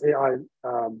that this AI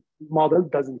model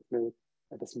doesn't make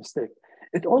this mistake.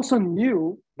 It also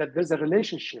knew that there's a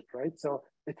relationship, right? So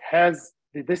it has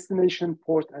the destination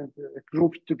port and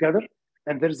grouped together,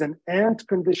 and there's an and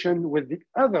condition with the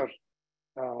other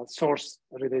source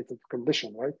related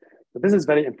condition, right? So this is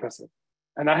very impressive.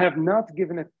 And I have not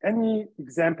given it any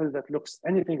example that looks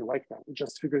anything like that. It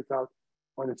just figured it out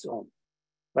on its own.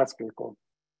 That's pretty cool.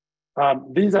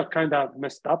 These are kind of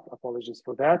messed up. Apologies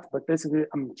for that. But basically,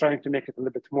 I'm trying to make it a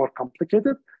little bit more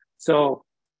complicated. So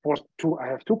I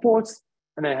have two ports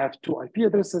and I have two IP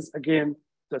addresses. Again,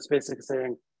 that's basically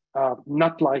saying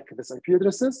not like this IP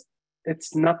addresses.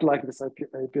 It's not like this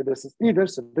IP addresses either.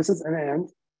 So this is an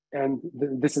and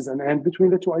this is an and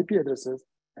between the two IP addresses.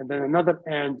 and then another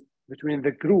and between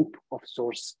the group of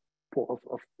source of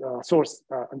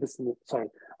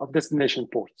destination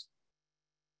ports.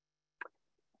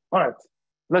 All right,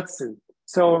 let's see.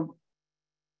 So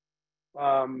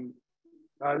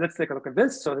let's take a look at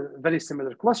this. So very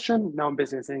similar question. Now I'm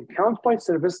basically saying count by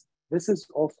service. This is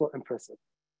also impressive.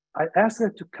 I asked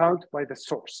it to count by the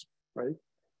source, right?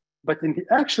 But in the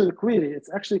actual query, it's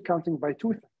actually counting by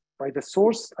two things. By the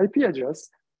source IP address,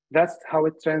 that's how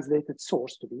it translated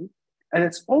source to be. And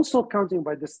it's also counting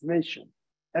by destination.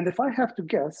 And if I have to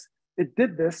guess, it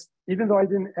did this even though I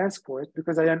didn't ask for it,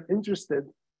 because I am interested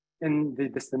in the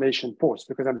destination ports,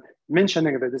 because I'm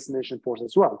mentioning the destination ports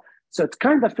as well. So it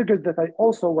kind of figured that I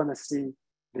also want to see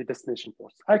the destination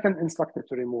ports. I can instruct it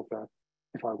to remove that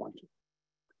if I want to.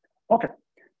 Okay,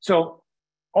 so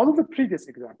all of the previous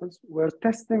examples were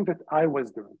testing that I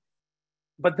was doing.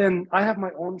 But then I have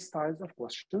my own styles of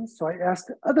questions. So I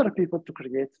asked other people to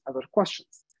create other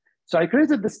questions. So I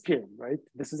created this game, right?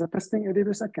 This is a testing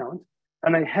AWS account,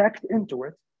 and I hacked into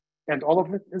it, and all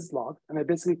of it is logged. And I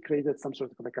basically created some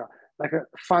sort of like a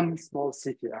fun small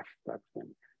CTF type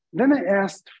thing. Then I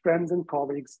asked friends and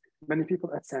colleagues, many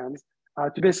people at SANS,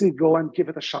 to basically go and give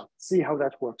it a shot, see how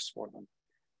that works for them.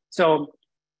 So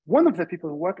one of the people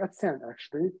who work at SANS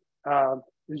actually,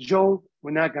 Joe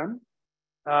Winagan,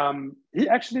 he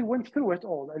actually went through it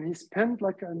all, and he spent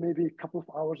like maybe a couple of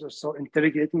hours or so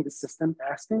interrogating the system,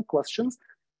 asking questions,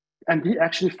 and he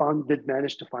actually did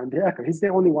manage to find the hacker. He's the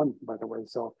only one, by the way.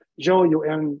 So Joe, you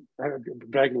earn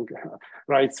bragging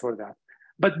rights for that.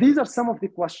 But these are some of the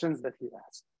questions that he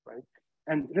asked, right?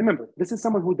 And remember, this is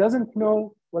someone who doesn't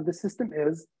know what the system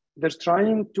is. They're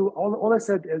trying to, all I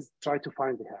said is try to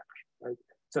find the hacker, right?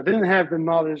 So they didn't have the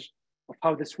knowledge of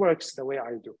how this works the way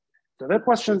I do. So their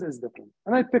questions is different.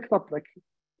 And I picked up like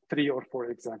 3 or 4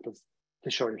 examples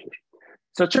to show you here.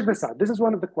 So check this out. This is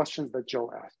one of the questions that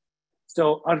Joe asked.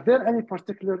 So are there any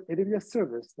particular AWS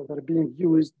service that are being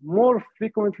used more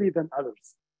frequently than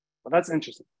others? Well, that's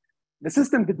interesting. The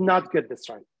system did not get this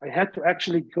right. I had to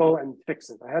actually go and fix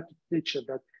it. I had to teach it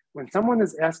that when someone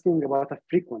is asking about a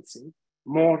frequency,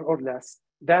 more or less,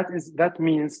 that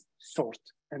means sort,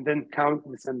 and then count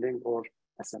descending or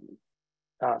ascending.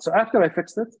 So after I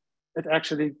fixed it, it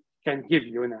actually can give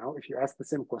you now, if you ask the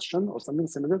same question or something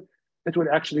similar, it will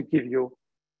actually give you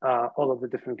all of the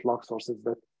different log sources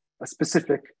that a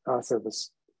specific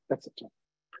service, etc.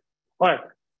 All right,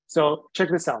 so check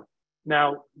this out.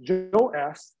 Now, Joe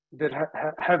asked,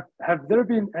 have there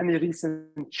been any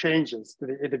recent changes to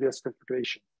the AWS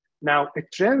configuration? Now,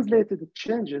 it translated the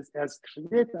changes as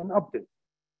create an update.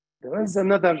 There is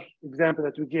another example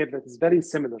that we gave that is very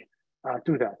similar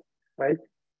to that, right?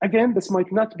 Again, this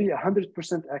might not be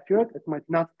 100% accurate. It might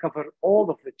not cover all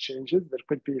of the changes. There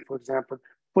could be, for example,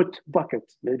 put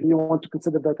bucket. Maybe you want to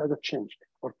consider that as a change,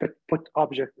 or put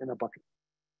object in a bucket.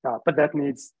 But that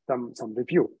needs some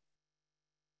review.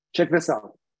 Check this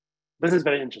out. This is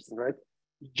very interesting, right?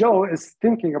 Joe is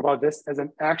thinking about this as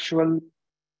an actual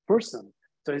person.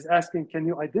 So he's asking, can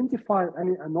you identify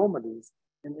any anomalies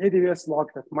in AWS log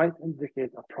that might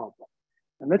indicate a problem?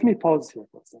 And let me pause here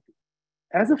for a second.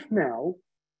 As of now,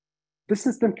 the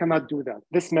system cannot do that.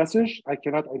 This message, I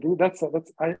cannot do. That's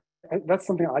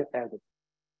something I added.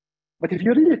 But if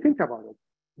you really think about it,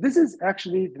 this is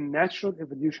actually the natural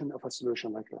evolution of a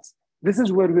solution like this. This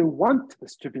is where we want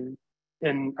this to be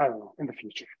in, I don't know, in the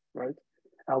future, right?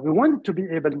 We want to be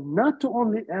able not to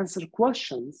only answer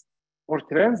questions or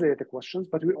translate the questions,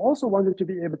 but we also wanted to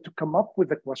be able to come up with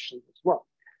the questions as well.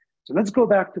 So let's go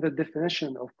back to the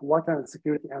definition of what a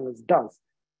security analyst does.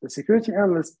 The security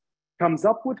analyst comes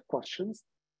up with questions.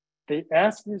 They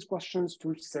ask these questions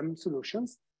to SIM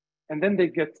solutions, and then they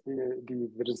get the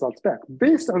results back.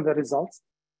 Based on the results,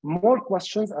 more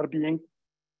questions are being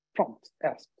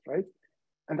asked, right?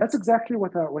 And that's exactly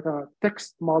what a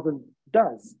text model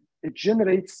does. It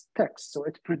generates text. So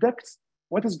it predicts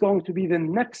what is going to be the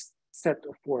next set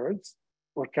of words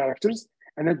or characters,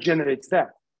 and it generates that.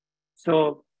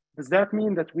 So does that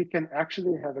mean that we can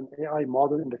actually have an AI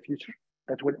model in the future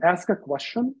that will ask a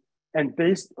question, and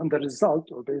based on the result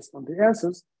or based on the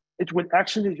answers, it will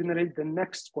actually generate the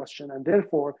next question and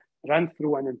therefore run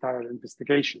through an entire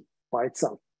investigation by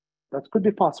itself? That could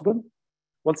be possible.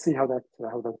 We'll see how that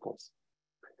goes.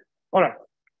 All right,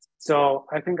 so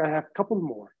I think I have a couple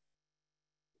more.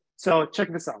 So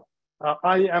check this out.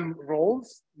 I am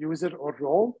roles, user or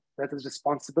role that is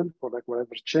responsible for like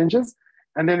whatever changes.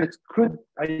 And then it could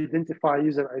identify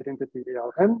user identity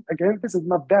ARN. Again, this is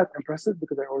not that impressive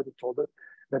because I already told it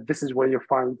that this is where you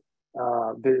find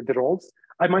the roles.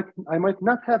 I might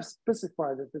not have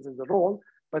specified that this is the role,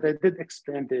 but I did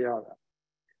explain the ARN.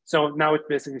 So now it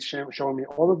basically showing me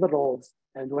all of the roles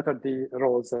and what are the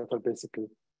roles that are basically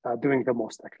doing the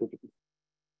most activity.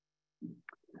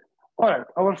 All right,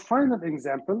 our final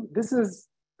example. This is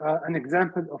an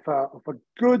example of a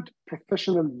good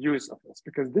professional use of this,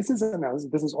 because this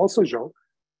is also Joe,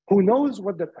 who knows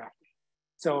what they're after.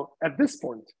 So at this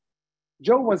point,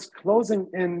 Joe was closing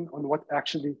in on what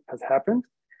actually has happened.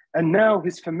 And now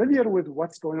he's familiar with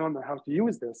what's going on and how to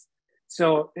use this.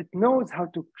 So it knows how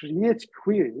to create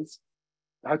queries,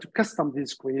 how to custom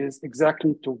these queries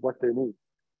exactly to what they need.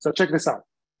 So check this out.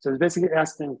 So it's basically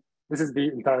asking, this is the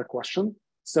entire question.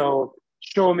 So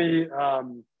show me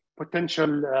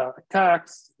potential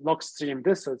attacks, log stream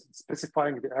this, so it's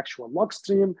specifying the actual log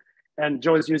stream. And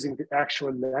Joe is using the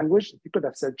actual language. He could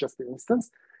have said just the instance,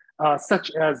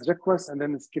 such as request, and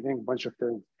then it's giving a bunch of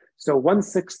things. So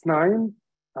 169,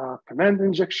 command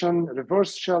injection,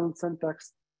 reverse shell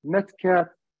syntax, netcat,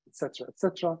 etc.,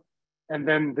 etc. And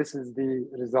then this is the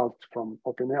result from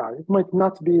OpenAI. It might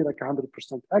not be like 100%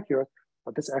 accurate,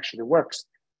 but this actually works.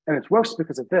 And it works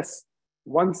because of this.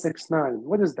 169,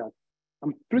 what is that?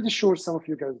 I'm pretty sure some of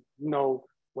you guys know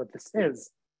what this is.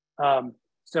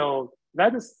 So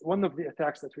that is one of the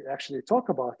attacks that we actually talk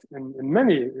about in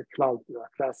many cloud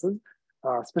classes,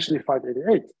 especially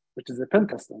 588, which is a pen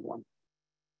testing one.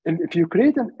 And if you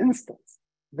create an instance,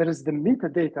 there is the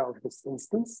metadata of this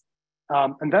instance,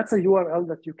 and that's a URL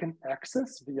that you can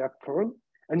access via Perl,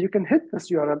 and you can hit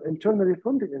this URL internally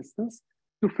from the instance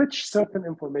to fetch certain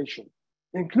information,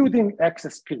 including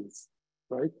access keys,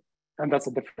 right? And that's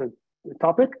a different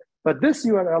topic, but this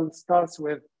URL starts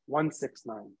with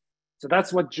 169. So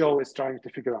that's what Joe is trying to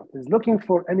figure out. He's looking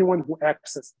for anyone who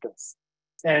accessed this.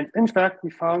 And in fact,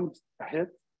 we found a hit.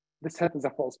 This hit is a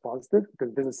false positive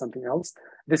because this is something else.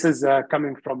 This is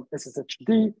coming from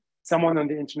SSHD, someone on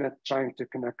the internet trying to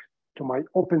connect to my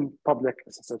open public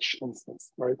SSH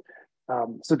instance, right?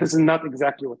 So this is not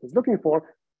exactly what he's looking for,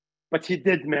 but he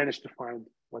did manage to find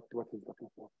what he's looking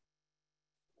for.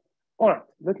 All right,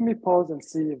 let me pause and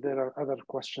see if there are other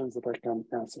questions that I can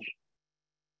answer.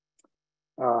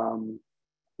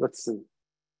 Let's see.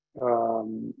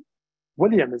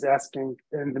 William is asking,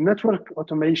 in the network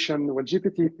automation, will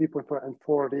GPT 3.4 and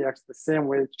 4 reacts the same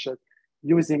way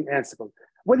using Ansible?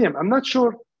 William, I'm not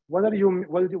sure what do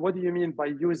you mean by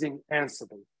using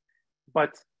Ansible,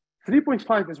 but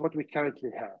 3.5 is what we currently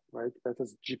have, right? That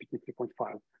is GPT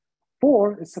 3.5.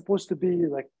 4 is supposed to be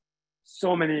like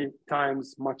so many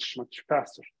times much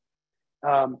faster.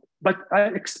 But I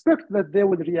expect that they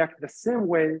would react the same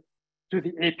way to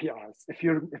the APIs. If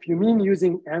you mean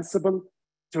using Ansible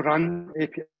to run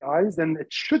APIs, then it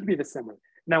should be the same way.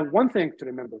 Now, one thing to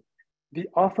remember, the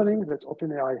offering that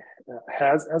OpenAI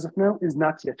has as of now is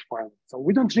not yet final. So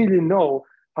we don't really know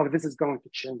how this is going to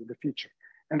change in the future.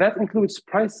 And that includes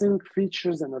pricing,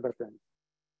 features, and other things.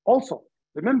 Also,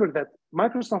 remember that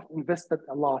Microsoft invested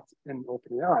a lot in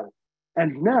OpenAI.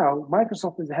 And now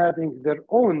Microsoft is having their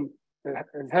own,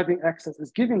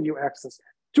 is giving you access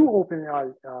to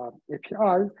OpenAI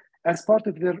API as part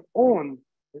of their own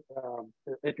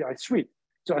API suite.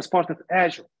 So as part of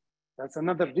Azure, that's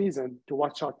another reason to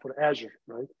watch out for Azure,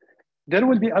 right? There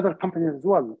will be other companies as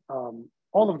well.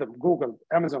 All of them, Google,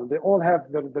 Amazon, they all have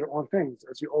their own things,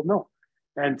 as you all know.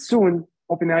 And soon,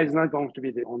 OpenAI is not going to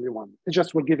be the only one. It's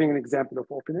just we're giving an example of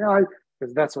OpenAI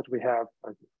because that's what we have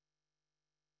right now.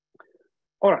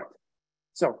 All right,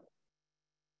 so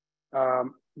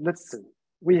let's see.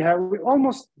 We're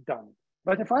almost done.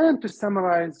 But if I am to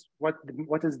summarize what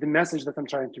is the message that I'm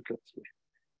trying to get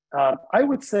here, I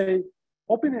would say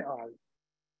OpenAI,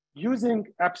 using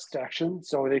abstraction,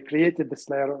 so they created this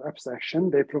layer of abstraction,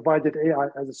 they provided AI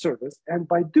as a service, and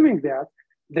by doing that,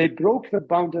 they broke the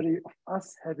boundary of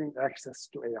us having access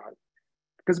to AI.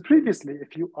 Because previously,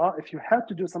 if you had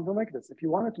to do something like this, if you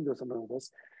wanted to do something like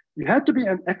this, you had to be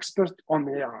an expert on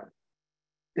AI.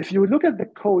 If you look at the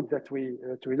code that we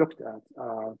looked at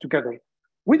together,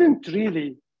 we didn't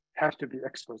really have to be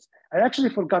experts. I actually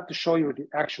forgot to show you the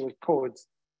actual codes.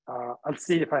 I'll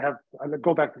see if I'll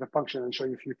go back to the function and show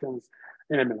you a few things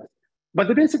in a minute. But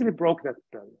they basically broke that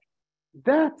barrier.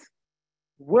 That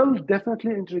will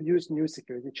definitely introduce new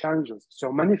security challenges.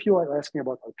 So many of you are asking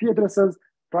about IP addresses,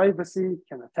 privacy,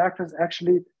 can attackers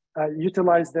actually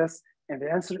utilize this? And the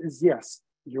answer is yes.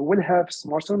 You will have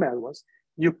smarter malwares.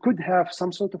 You could have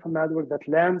some sort of a malware that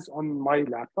lands on my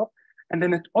laptop, and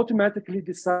then it automatically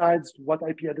decides what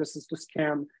IP addresses to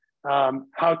scan,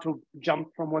 how to jump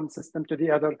from one system to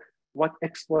the other, what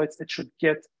exploits it should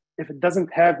get. If it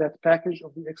doesn't have that package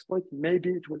of the exploit, maybe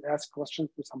it will ask questions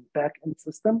to some backend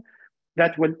system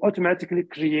that will automatically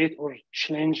create or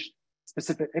change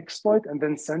specific exploit and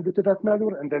then send it to that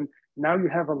malware. And then now you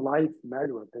have a live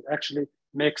malware that actually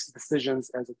makes decisions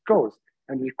as it goes.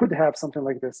 And you could have something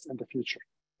like this in the future.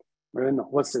 No,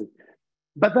 we'll see.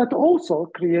 But that also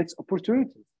creates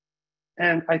opportunities.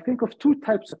 And I think of two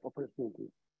types of opportunity.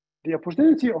 The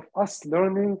opportunity of us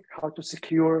learning how to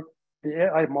secure the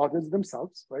AI models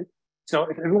themselves, right? So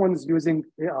if everyone is using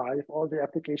AI, if all the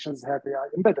applications have AI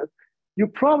embedded, you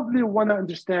probably want to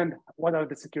understand what are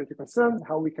the security concerns,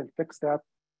 how we can fix that,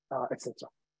 etc.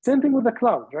 Same thing with the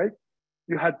cloud, right?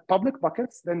 You had public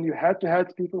buckets, then you had to have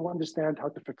people who understand how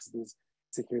to fix these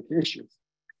security issues.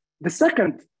 The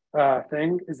second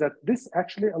thing is that this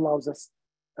actually allows us,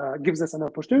 gives us an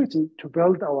opportunity to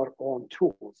build our own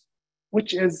tools,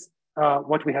 which is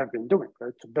what we have been doing,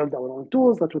 right? To build our own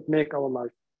tools that would make our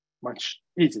life much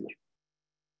easier.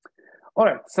 All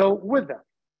right, so with that,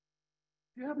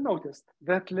 you have noticed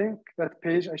that link, that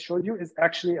page I showed you is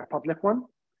actually a public one.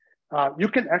 You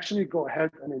can actually go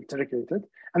ahead and interrogate it.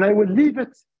 And I will leave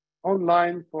it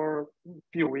online for a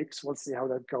few weeks. We'll see how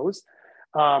that goes.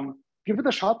 Give it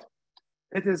a shot.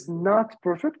 It is not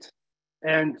perfect.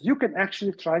 And you can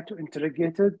actually try to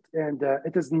interrogate it. And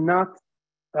it is not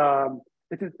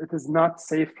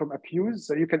safe from abuse.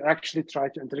 So you can actually try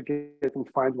to interrogate it and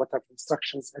find what type of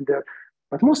instructions in there.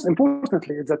 But most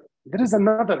importantly is that there is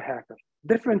another hacker,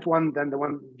 different one than the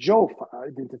one Joe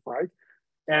identified.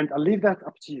 And I'll leave that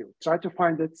up to you. Try to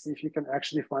find it, see if you can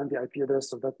actually find the IP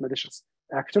address of that malicious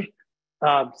actor.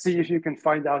 See if you can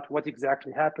find out what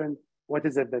exactly happened, what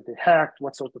is it that they hacked,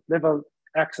 what sort of level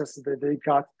access that they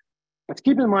got. But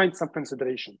keep in mind some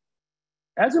consideration.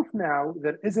 As of now,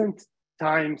 there isn't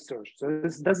time search. So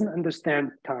this doesn't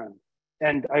understand time.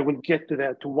 And I will get to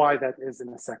that, to why that is in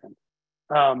a second.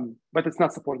 But it's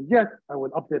not supported yet. I will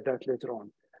update that later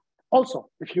on. Also,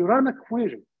 if you run a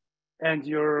query and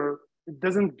it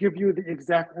doesn't give you the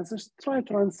exact answers, try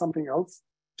to run something else.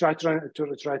 Try to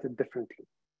write it differently.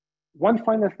 One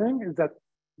final thing is that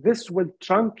this will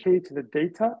truncate the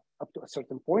data up to a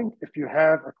certain point if you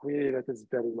have a query that is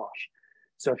very large.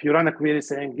 So if you run a query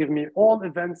saying, give me all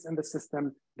events in the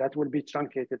system, that will be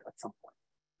truncated at some point,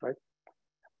 right?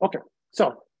 Okay,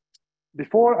 so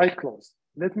before I close,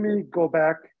 let me go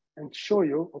back and show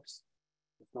you, oops,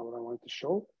 that's not what I wanted to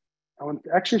show. I want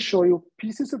to actually show you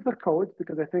pieces of the code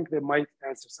because I think they might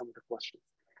answer some of the questions.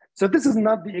 So this is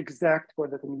not the exact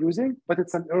code that I'm using, but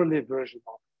it's an early version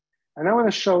of it. And I want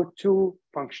to show two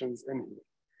functions in here.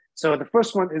 So the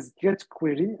first one is get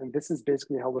query, and this is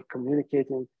basically how we're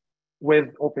communicating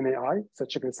with OpenAI. So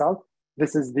check this out.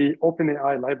 This is the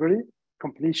OpenAI library,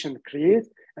 completion create,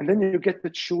 and then you get to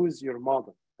choose your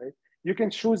model, right? You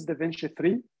can choose DaVinci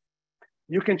 3.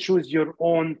 You can choose your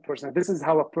own personal. This is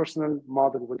how a personal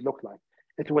model would look like.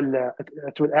 It will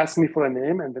ask me for a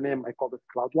name, and the name I call it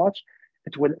CloudWatch.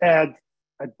 It will add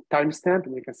a timestamp,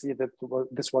 and you can see that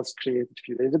this was created a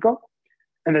few days ago,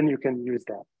 and then you can use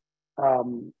that.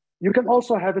 You can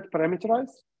also have it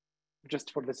parameterized,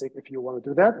 just for the sake if you want to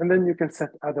do that, and then you can set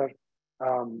other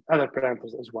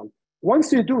parameters as well.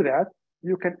 Once you do that,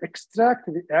 you can extract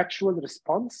the actual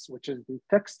response, which is the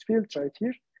text field right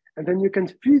here, and then you can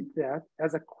feed that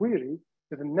as a query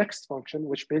to the next function,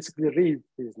 which basically reads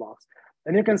these logs.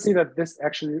 And you can see that this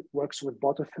actually works with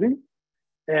Boto 3,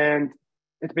 and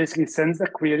it basically sends a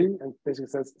query and basically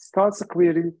says, starts a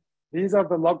query. These are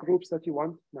the log groups that you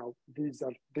want. Now,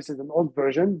 this is an old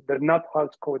version. They're not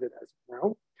hard-coded as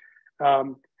of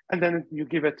now. And then you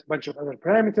give it a bunch of other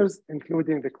parameters,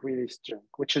 including the query string,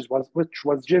 which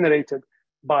was generated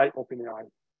by OpenAI.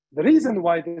 The reason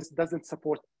why this doesn't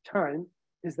support time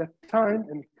is that time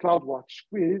in CloudWatch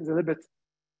query is a little bit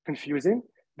confusing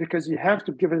because you have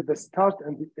to give it the start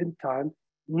and the end time,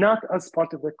 not as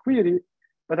part of the query,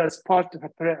 but as part of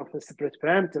a separate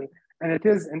parameter, and it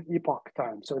is an epoch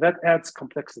time. So that adds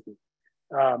complexity.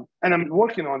 And I'm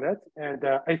working on that, and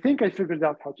I think I figured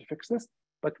out how to fix this,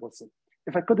 but we'll see.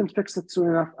 If I couldn't fix it soon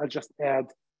enough, I'll just add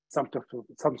some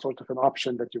sort of an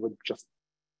option that you would just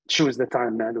choose the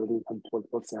time manually, and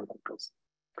we'll see how that goes.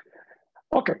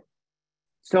 Okay,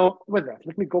 so with that,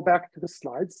 let me go back to the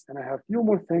slides, and I have a few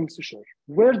more things to share.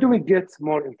 Where do we get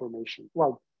more information?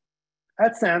 Well,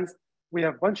 at SANS, we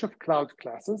have a bunch of cloud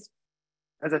classes.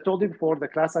 As I told you before, the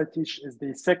class I teach is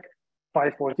the SEC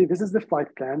 540. This is the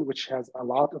flight plan, which has a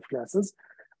lot of classes.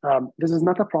 This is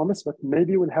not a promise, but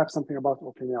maybe we'll have something about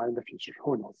OpenAI in the future.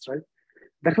 Who knows, right?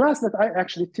 The class that I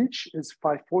actually teach is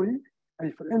 540.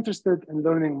 And if you're interested in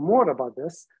learning more about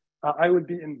this, I will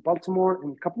be in Baltimore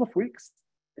in a couple of weeks,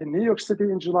 in New York City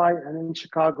in July, and in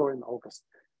Chicago in August.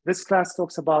 This class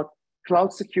talks about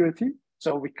cloud security.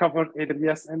 So we cover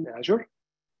AWS and Azure.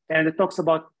 And it talks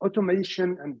about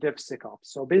automation and DevSecOps.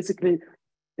 So basically,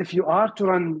 if you are to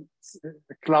run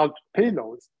cloud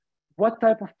payloads, what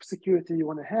type of security you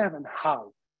want to have and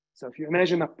how. So if you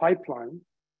imagine a pipeline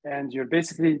and you're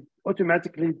basically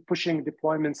automatically pushing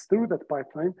deployments through that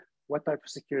pipeline, what type of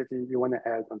security you want to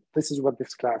add. And this is what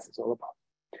this class is all about.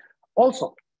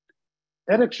 Also,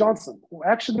 Eric Johnson, who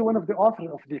actually one of the authors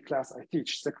of the class I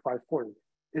teach, SEC 540,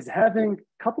 is having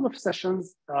a couple of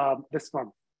sessions this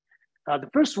month. The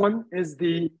first one is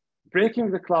the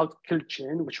Breaking the Cloud Kill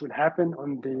Chain, which will happen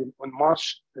on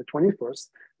March the 21st.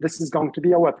 This is going to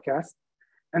be a webcast.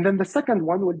 And then the second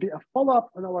one will be a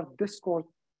follow-up on our Discord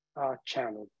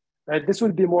channel. This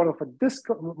will be more of a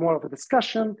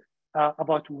discussion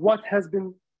about what has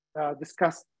been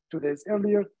discussed 2 days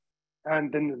earlier.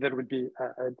 And then there will be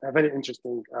a very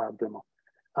interesting demo.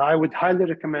 I would highly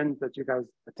recommend that you guys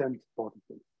attend both of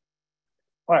them.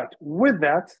 All right, with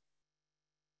that,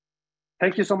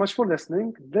 thank you so much for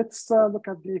listening. Let's look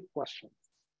at the questions.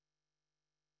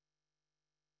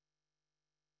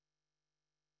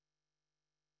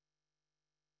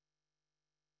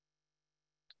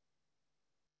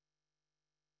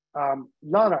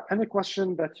 Lara, any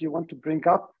question that you want to bring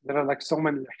up? There are like so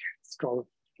many. Scroll.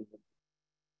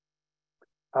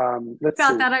 Let's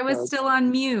About see. that, I was still on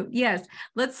mute. Yes,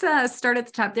 let's start at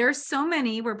the top. There are so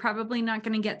many, we're probably not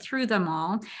going to get through them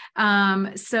all.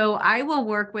 So I will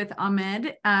work with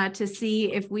Ahmed to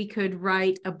see if we could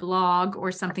write a blog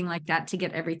or something like that to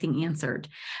get everything answered.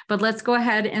 But let's go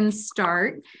ahead and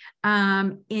start.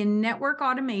 In network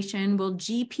automation, will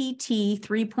GPT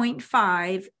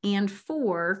 3.5 and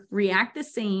 4 react the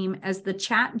same as the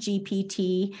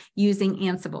ChatGPT using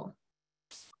Ansible?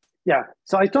 Yeah,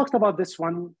 so I talked about this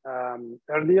one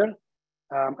earlier.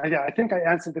 I think I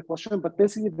answered the question, but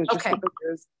basically the gist of it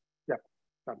is, yeah,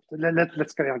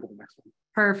 let's carry on to the next one.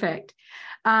 Perfect.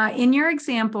 In your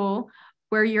example,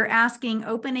 where you're asking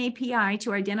OpenAPI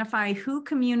to identify who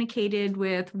communicated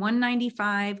with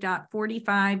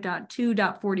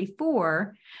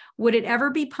 195.45.2.44, would it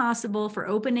ever be possible for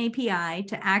OpenAPI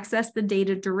to access the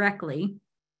data directly?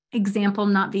 Example,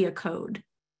 not via code.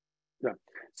 Yeah,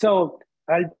 so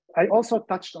I also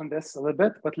touched on this a little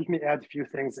bit, but let me add a few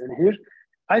things in here.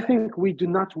 I think we do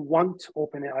not want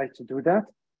OpenAI to do that.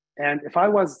 And if I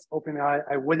was OpenAI,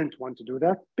 I wouldn't want to do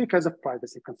that because of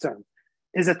privacy concerns.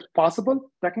 Is it possible?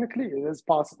 Technically, it is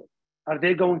possible. Are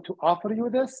they going to offer you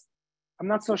this? I'm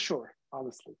not so sure,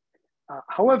 honestly.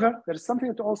 However, there's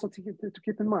something to also to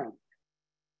keep in mind.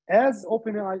 As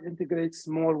OpenAI integrates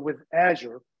more with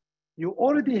Azure, you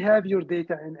already have your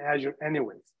data in Azure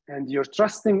anyways, and you're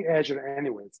trusting Azure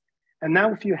anyways. And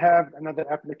now if you have another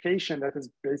application that is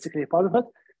basically part of it,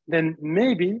 then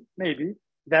maybe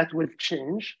that will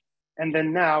change. And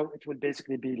then now it will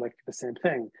basically be like the same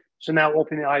thing. So now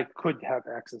OpenAI could have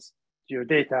access to your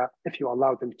data if you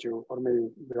allow them to, or maybe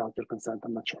without your consent,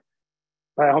 I'm not sure.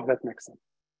 But I hope that makes sense.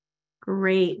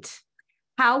 Great.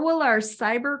 How will our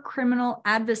cyber criminal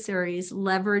adversaries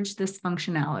leverage this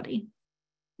functionality?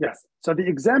 Yes. So the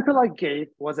example I gave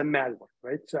was a malware,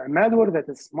 right? So a malware that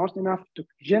is smart enough to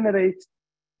generate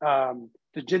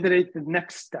the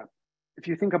next step. If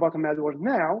you think about a malware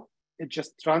now, it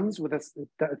just runs with it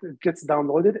gets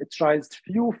downloaded. It tries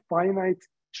few finite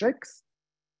tricks.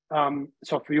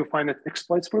 So few finite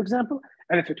exploits, for example.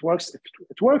 And if it works,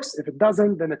 it works. If it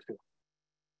doesn't, then it fails.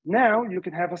 Now you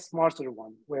can have a smarter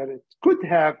one where it could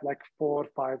have like 4 or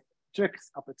 5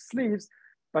 tricks up its sleeves,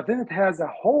 but then it has a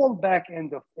whole back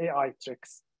end of AI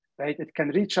tricks, right? It can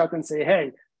reach out and say,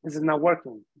 hey, this is not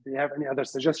working. Do you have any other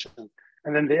suggestions?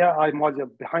 And then the AI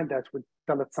module behind that would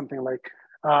tell it something like,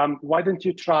 why don't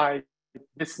you try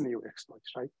this new exploit,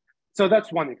 right? So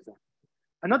that's one example.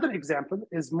 Another example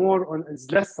is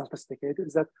less sophisticated,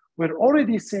 is that we're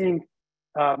already seeing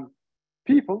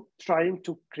people trying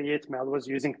to create malwares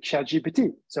using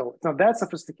ChatGPT. So it's not that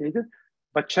sophisticated,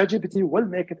 but ChatGPT will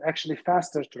make it actually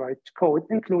faster to write code,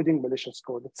 including malicious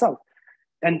code itself.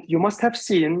 And you must have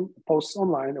seen posts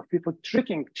online of people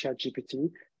tricking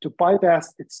ChatGPT to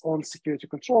bypass its own security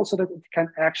control so that it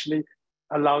can actually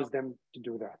allows them to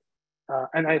do that.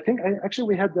 And I think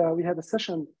we had a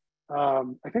session,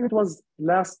 I think it was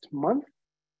last month,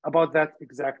 about that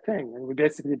exact thing. And we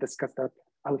basically discussed that.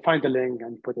 I'll find the link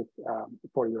and put it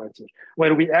for you right here,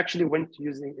 where we actually went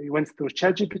through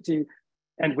ChatGPT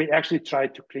and we actually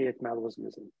tried to create malwares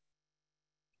using it.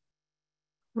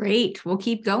 Great, we'll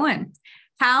keep going.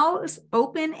 How's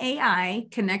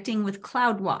OpenAI connecting with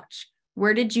CloudWatch?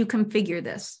 Where did you configure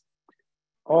this?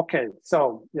 Okay,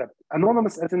 so yeah,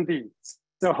 anonymous attendee.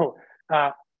 So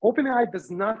OpenAI does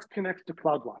not connect to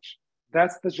CloudWatch.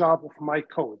 That's the job of my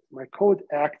code. My code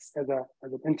acts as an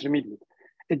intermediate.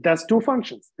 It does two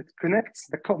functions. It connects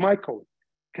my code,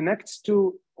 connects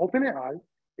to OpenAI.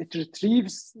 It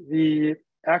retrieves the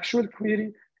actual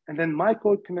query, and then my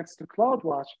code connects to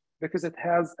CloudWatch because it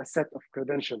has a set of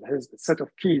credentials, has a set of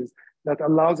keys that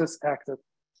allows us access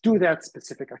to that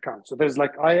specific account. So there's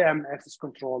like IAM access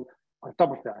control on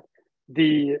top of that.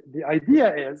 The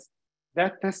idea is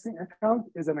that testing account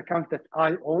is an account that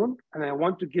I own, and I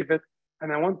want to give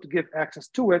access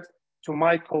to it to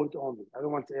my code only. I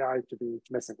don't want AI to be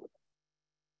messing with it.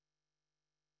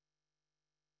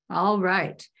 All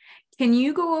right. Can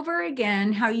you go over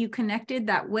again how you connected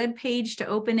that web page to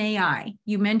OpenAI?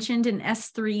 You mentioned an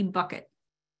S3 bucket.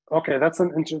 Okay, that's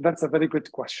a very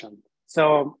good question.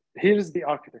 So here's the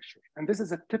architecture, and this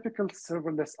is a typical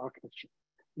serverless architecture.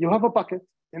 You have a bucket.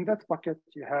 In that bucket,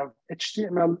 you have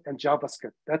HTML and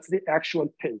JavaScript. That's the actual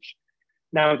page.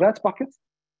 Now that bucket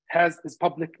is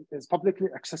publicly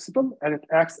accessible, and it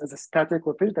acts as a static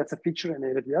web page. That's a feature in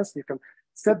AWS. You can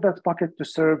set that bucket to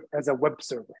serve as a web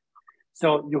server.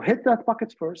 So you hit that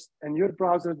bucket first, and your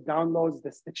browser downloads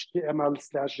this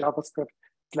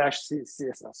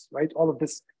HTML/JavaScript/CSS, right? All of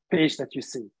this page that you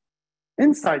see.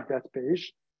 Inside that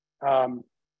page,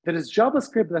 there is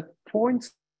JavaScript that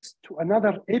points to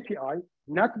another API,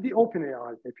 not the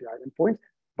OpenAI API endpoint,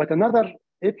 but another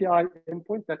API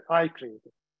endpoint that I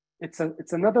created. It's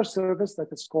another service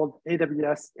that is called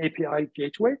AWS API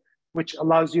Gateway, which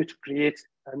allows you to create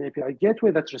an API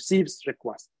gateway that receives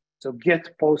requests. So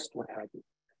get, post, what have you.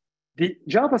 The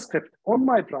JavaScript on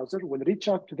my browser will reach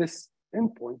out to this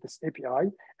endpoint, this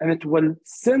API, and it will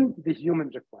send the human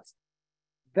request.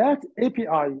 That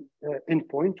API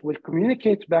endpoint will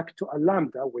communicate back to a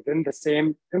Lambda within the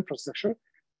same infrastructure.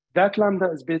 That Lambda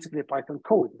is basically Python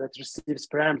code that receives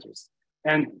parameters.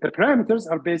 And the parameters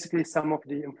are basically some of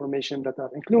the information that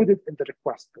are included in the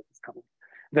request that is coming.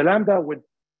 The Lambda would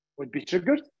be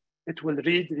triggered. It will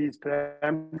read these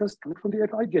parameters coming from the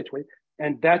API gateway,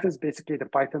 and that is basically the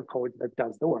Python code that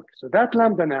does the work. So that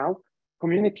Lambda now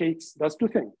does two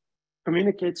things.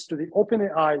 Communicates to the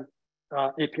OpenAI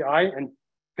API and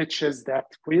fetches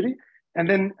that query, and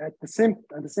then at the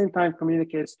same time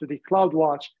communicates to the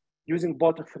CloudWatch using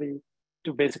Boto3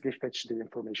 to basically fetch the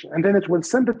information. And then it will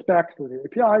send it back to the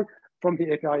API. From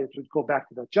the API, it would go back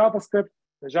to the JavaScript.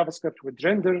 The JavaScript would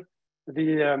render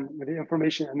the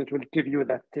information, and it will give you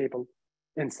that table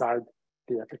inside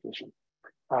the application.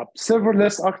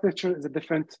 Serverless architecture is a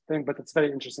different thing, but it's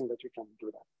very interesting that you can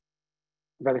do that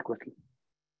very quickly.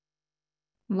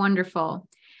 Wonderful.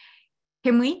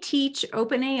 Can we teach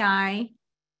OpenAI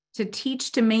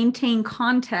to maintain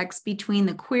context between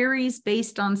the queries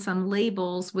based on some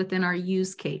labels within our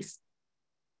use case?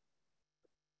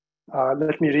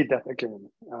 Let me read that again.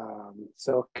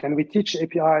 So can we teach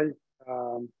API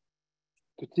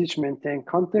to maintain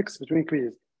context between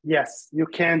queries? Yes, you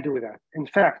can do that. In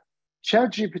fact,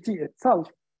 ChatGPT itself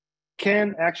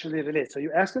can actually relate. So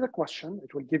you ask it a question,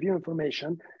 it will give you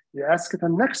information. You ask it a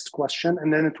next question,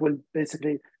 and then it will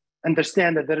basically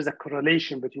understand that there is a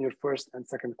correlation between your first and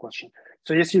second question.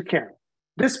 So yes, you can.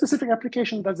 This specific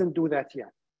application doesn't do that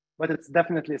yet, but it's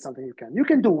definitely something you can. You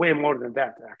can do way more than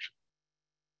that, actually.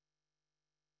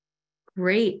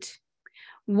 Great.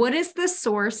 What is the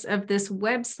source of this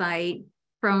website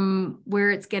from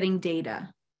where it's getting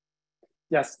data?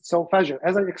 Yes, so Fajr,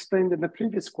 as I explained in the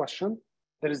previous question,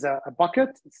 there is a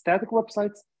bucket, static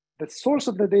websites. The source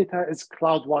of the data is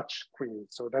CloudWatch queries.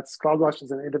 So that's CloudWatch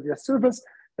is an AWS service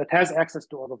that has access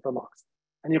to all of the logs.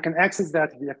 And you can access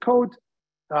that via code,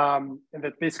 and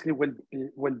that basically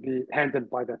will be handled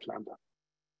by that Lambda.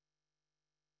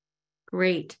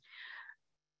 Great.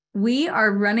 We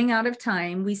are running out of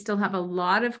time. We still have a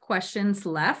lot of questions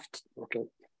left. Okay.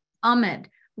 Ahmed,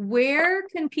 where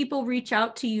can people reach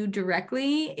out to you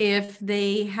directly if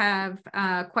they have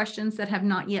questions that have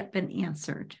not yet been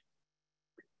answered?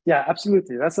 Yeah,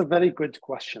 absolutely. That's a very good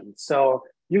question. So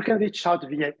you can reach out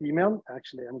via email.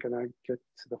 Actually, I'm going to get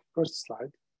to the first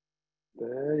slide.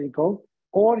 There you go.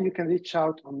 Or you can reach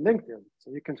out on LinkedIn.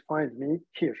 So you can find me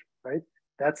here, right?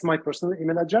 That's my personal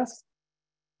email address.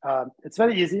 It's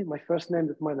very easy. My first name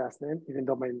is my last name, even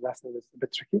though my last name is a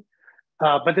bit tricky.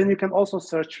 But then you can also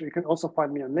search. You can also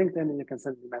find me on LinkedIn, and you can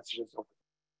send me messages over.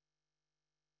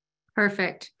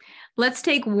 Perfect. Let's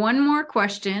take one more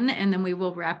question, and then we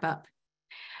will wrap up.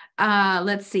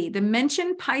 Let's see. The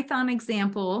mentioned Python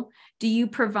example, do you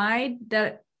provide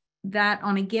that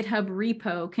on a GitHub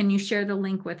repo? Can you share the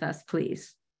link with us,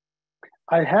 please?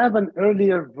 I have an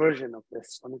earlier version of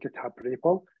this on the GitHub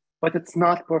repo, but it's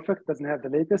not perfect, doesn't have the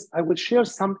latest. I will share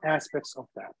some aspects of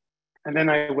that, and then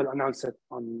I will announce it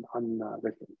on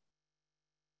LinkedIn.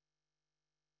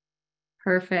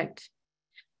 Perfect.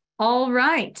 All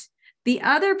right. The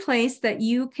other place that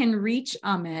you can reach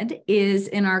Ahmed is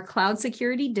in our cloud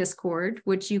security Discord,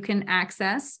 which you can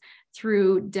access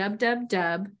through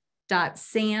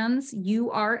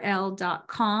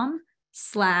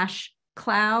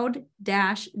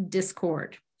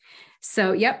www.sansurl.com/cloud-discord.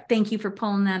 So, yep, thank you for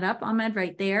pulling that up, Ahmed,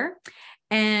 right there.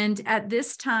 And at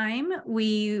this time,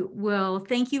 we will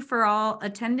thank you for all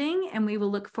attending, and we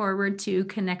will look forward to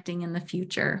connecting in the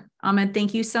future. Ahmed,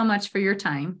 thank you so much for your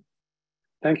time.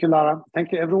 Thank you, Lara.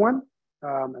 Thank you, everyone,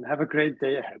 and have a great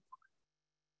day ahead.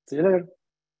 See you later.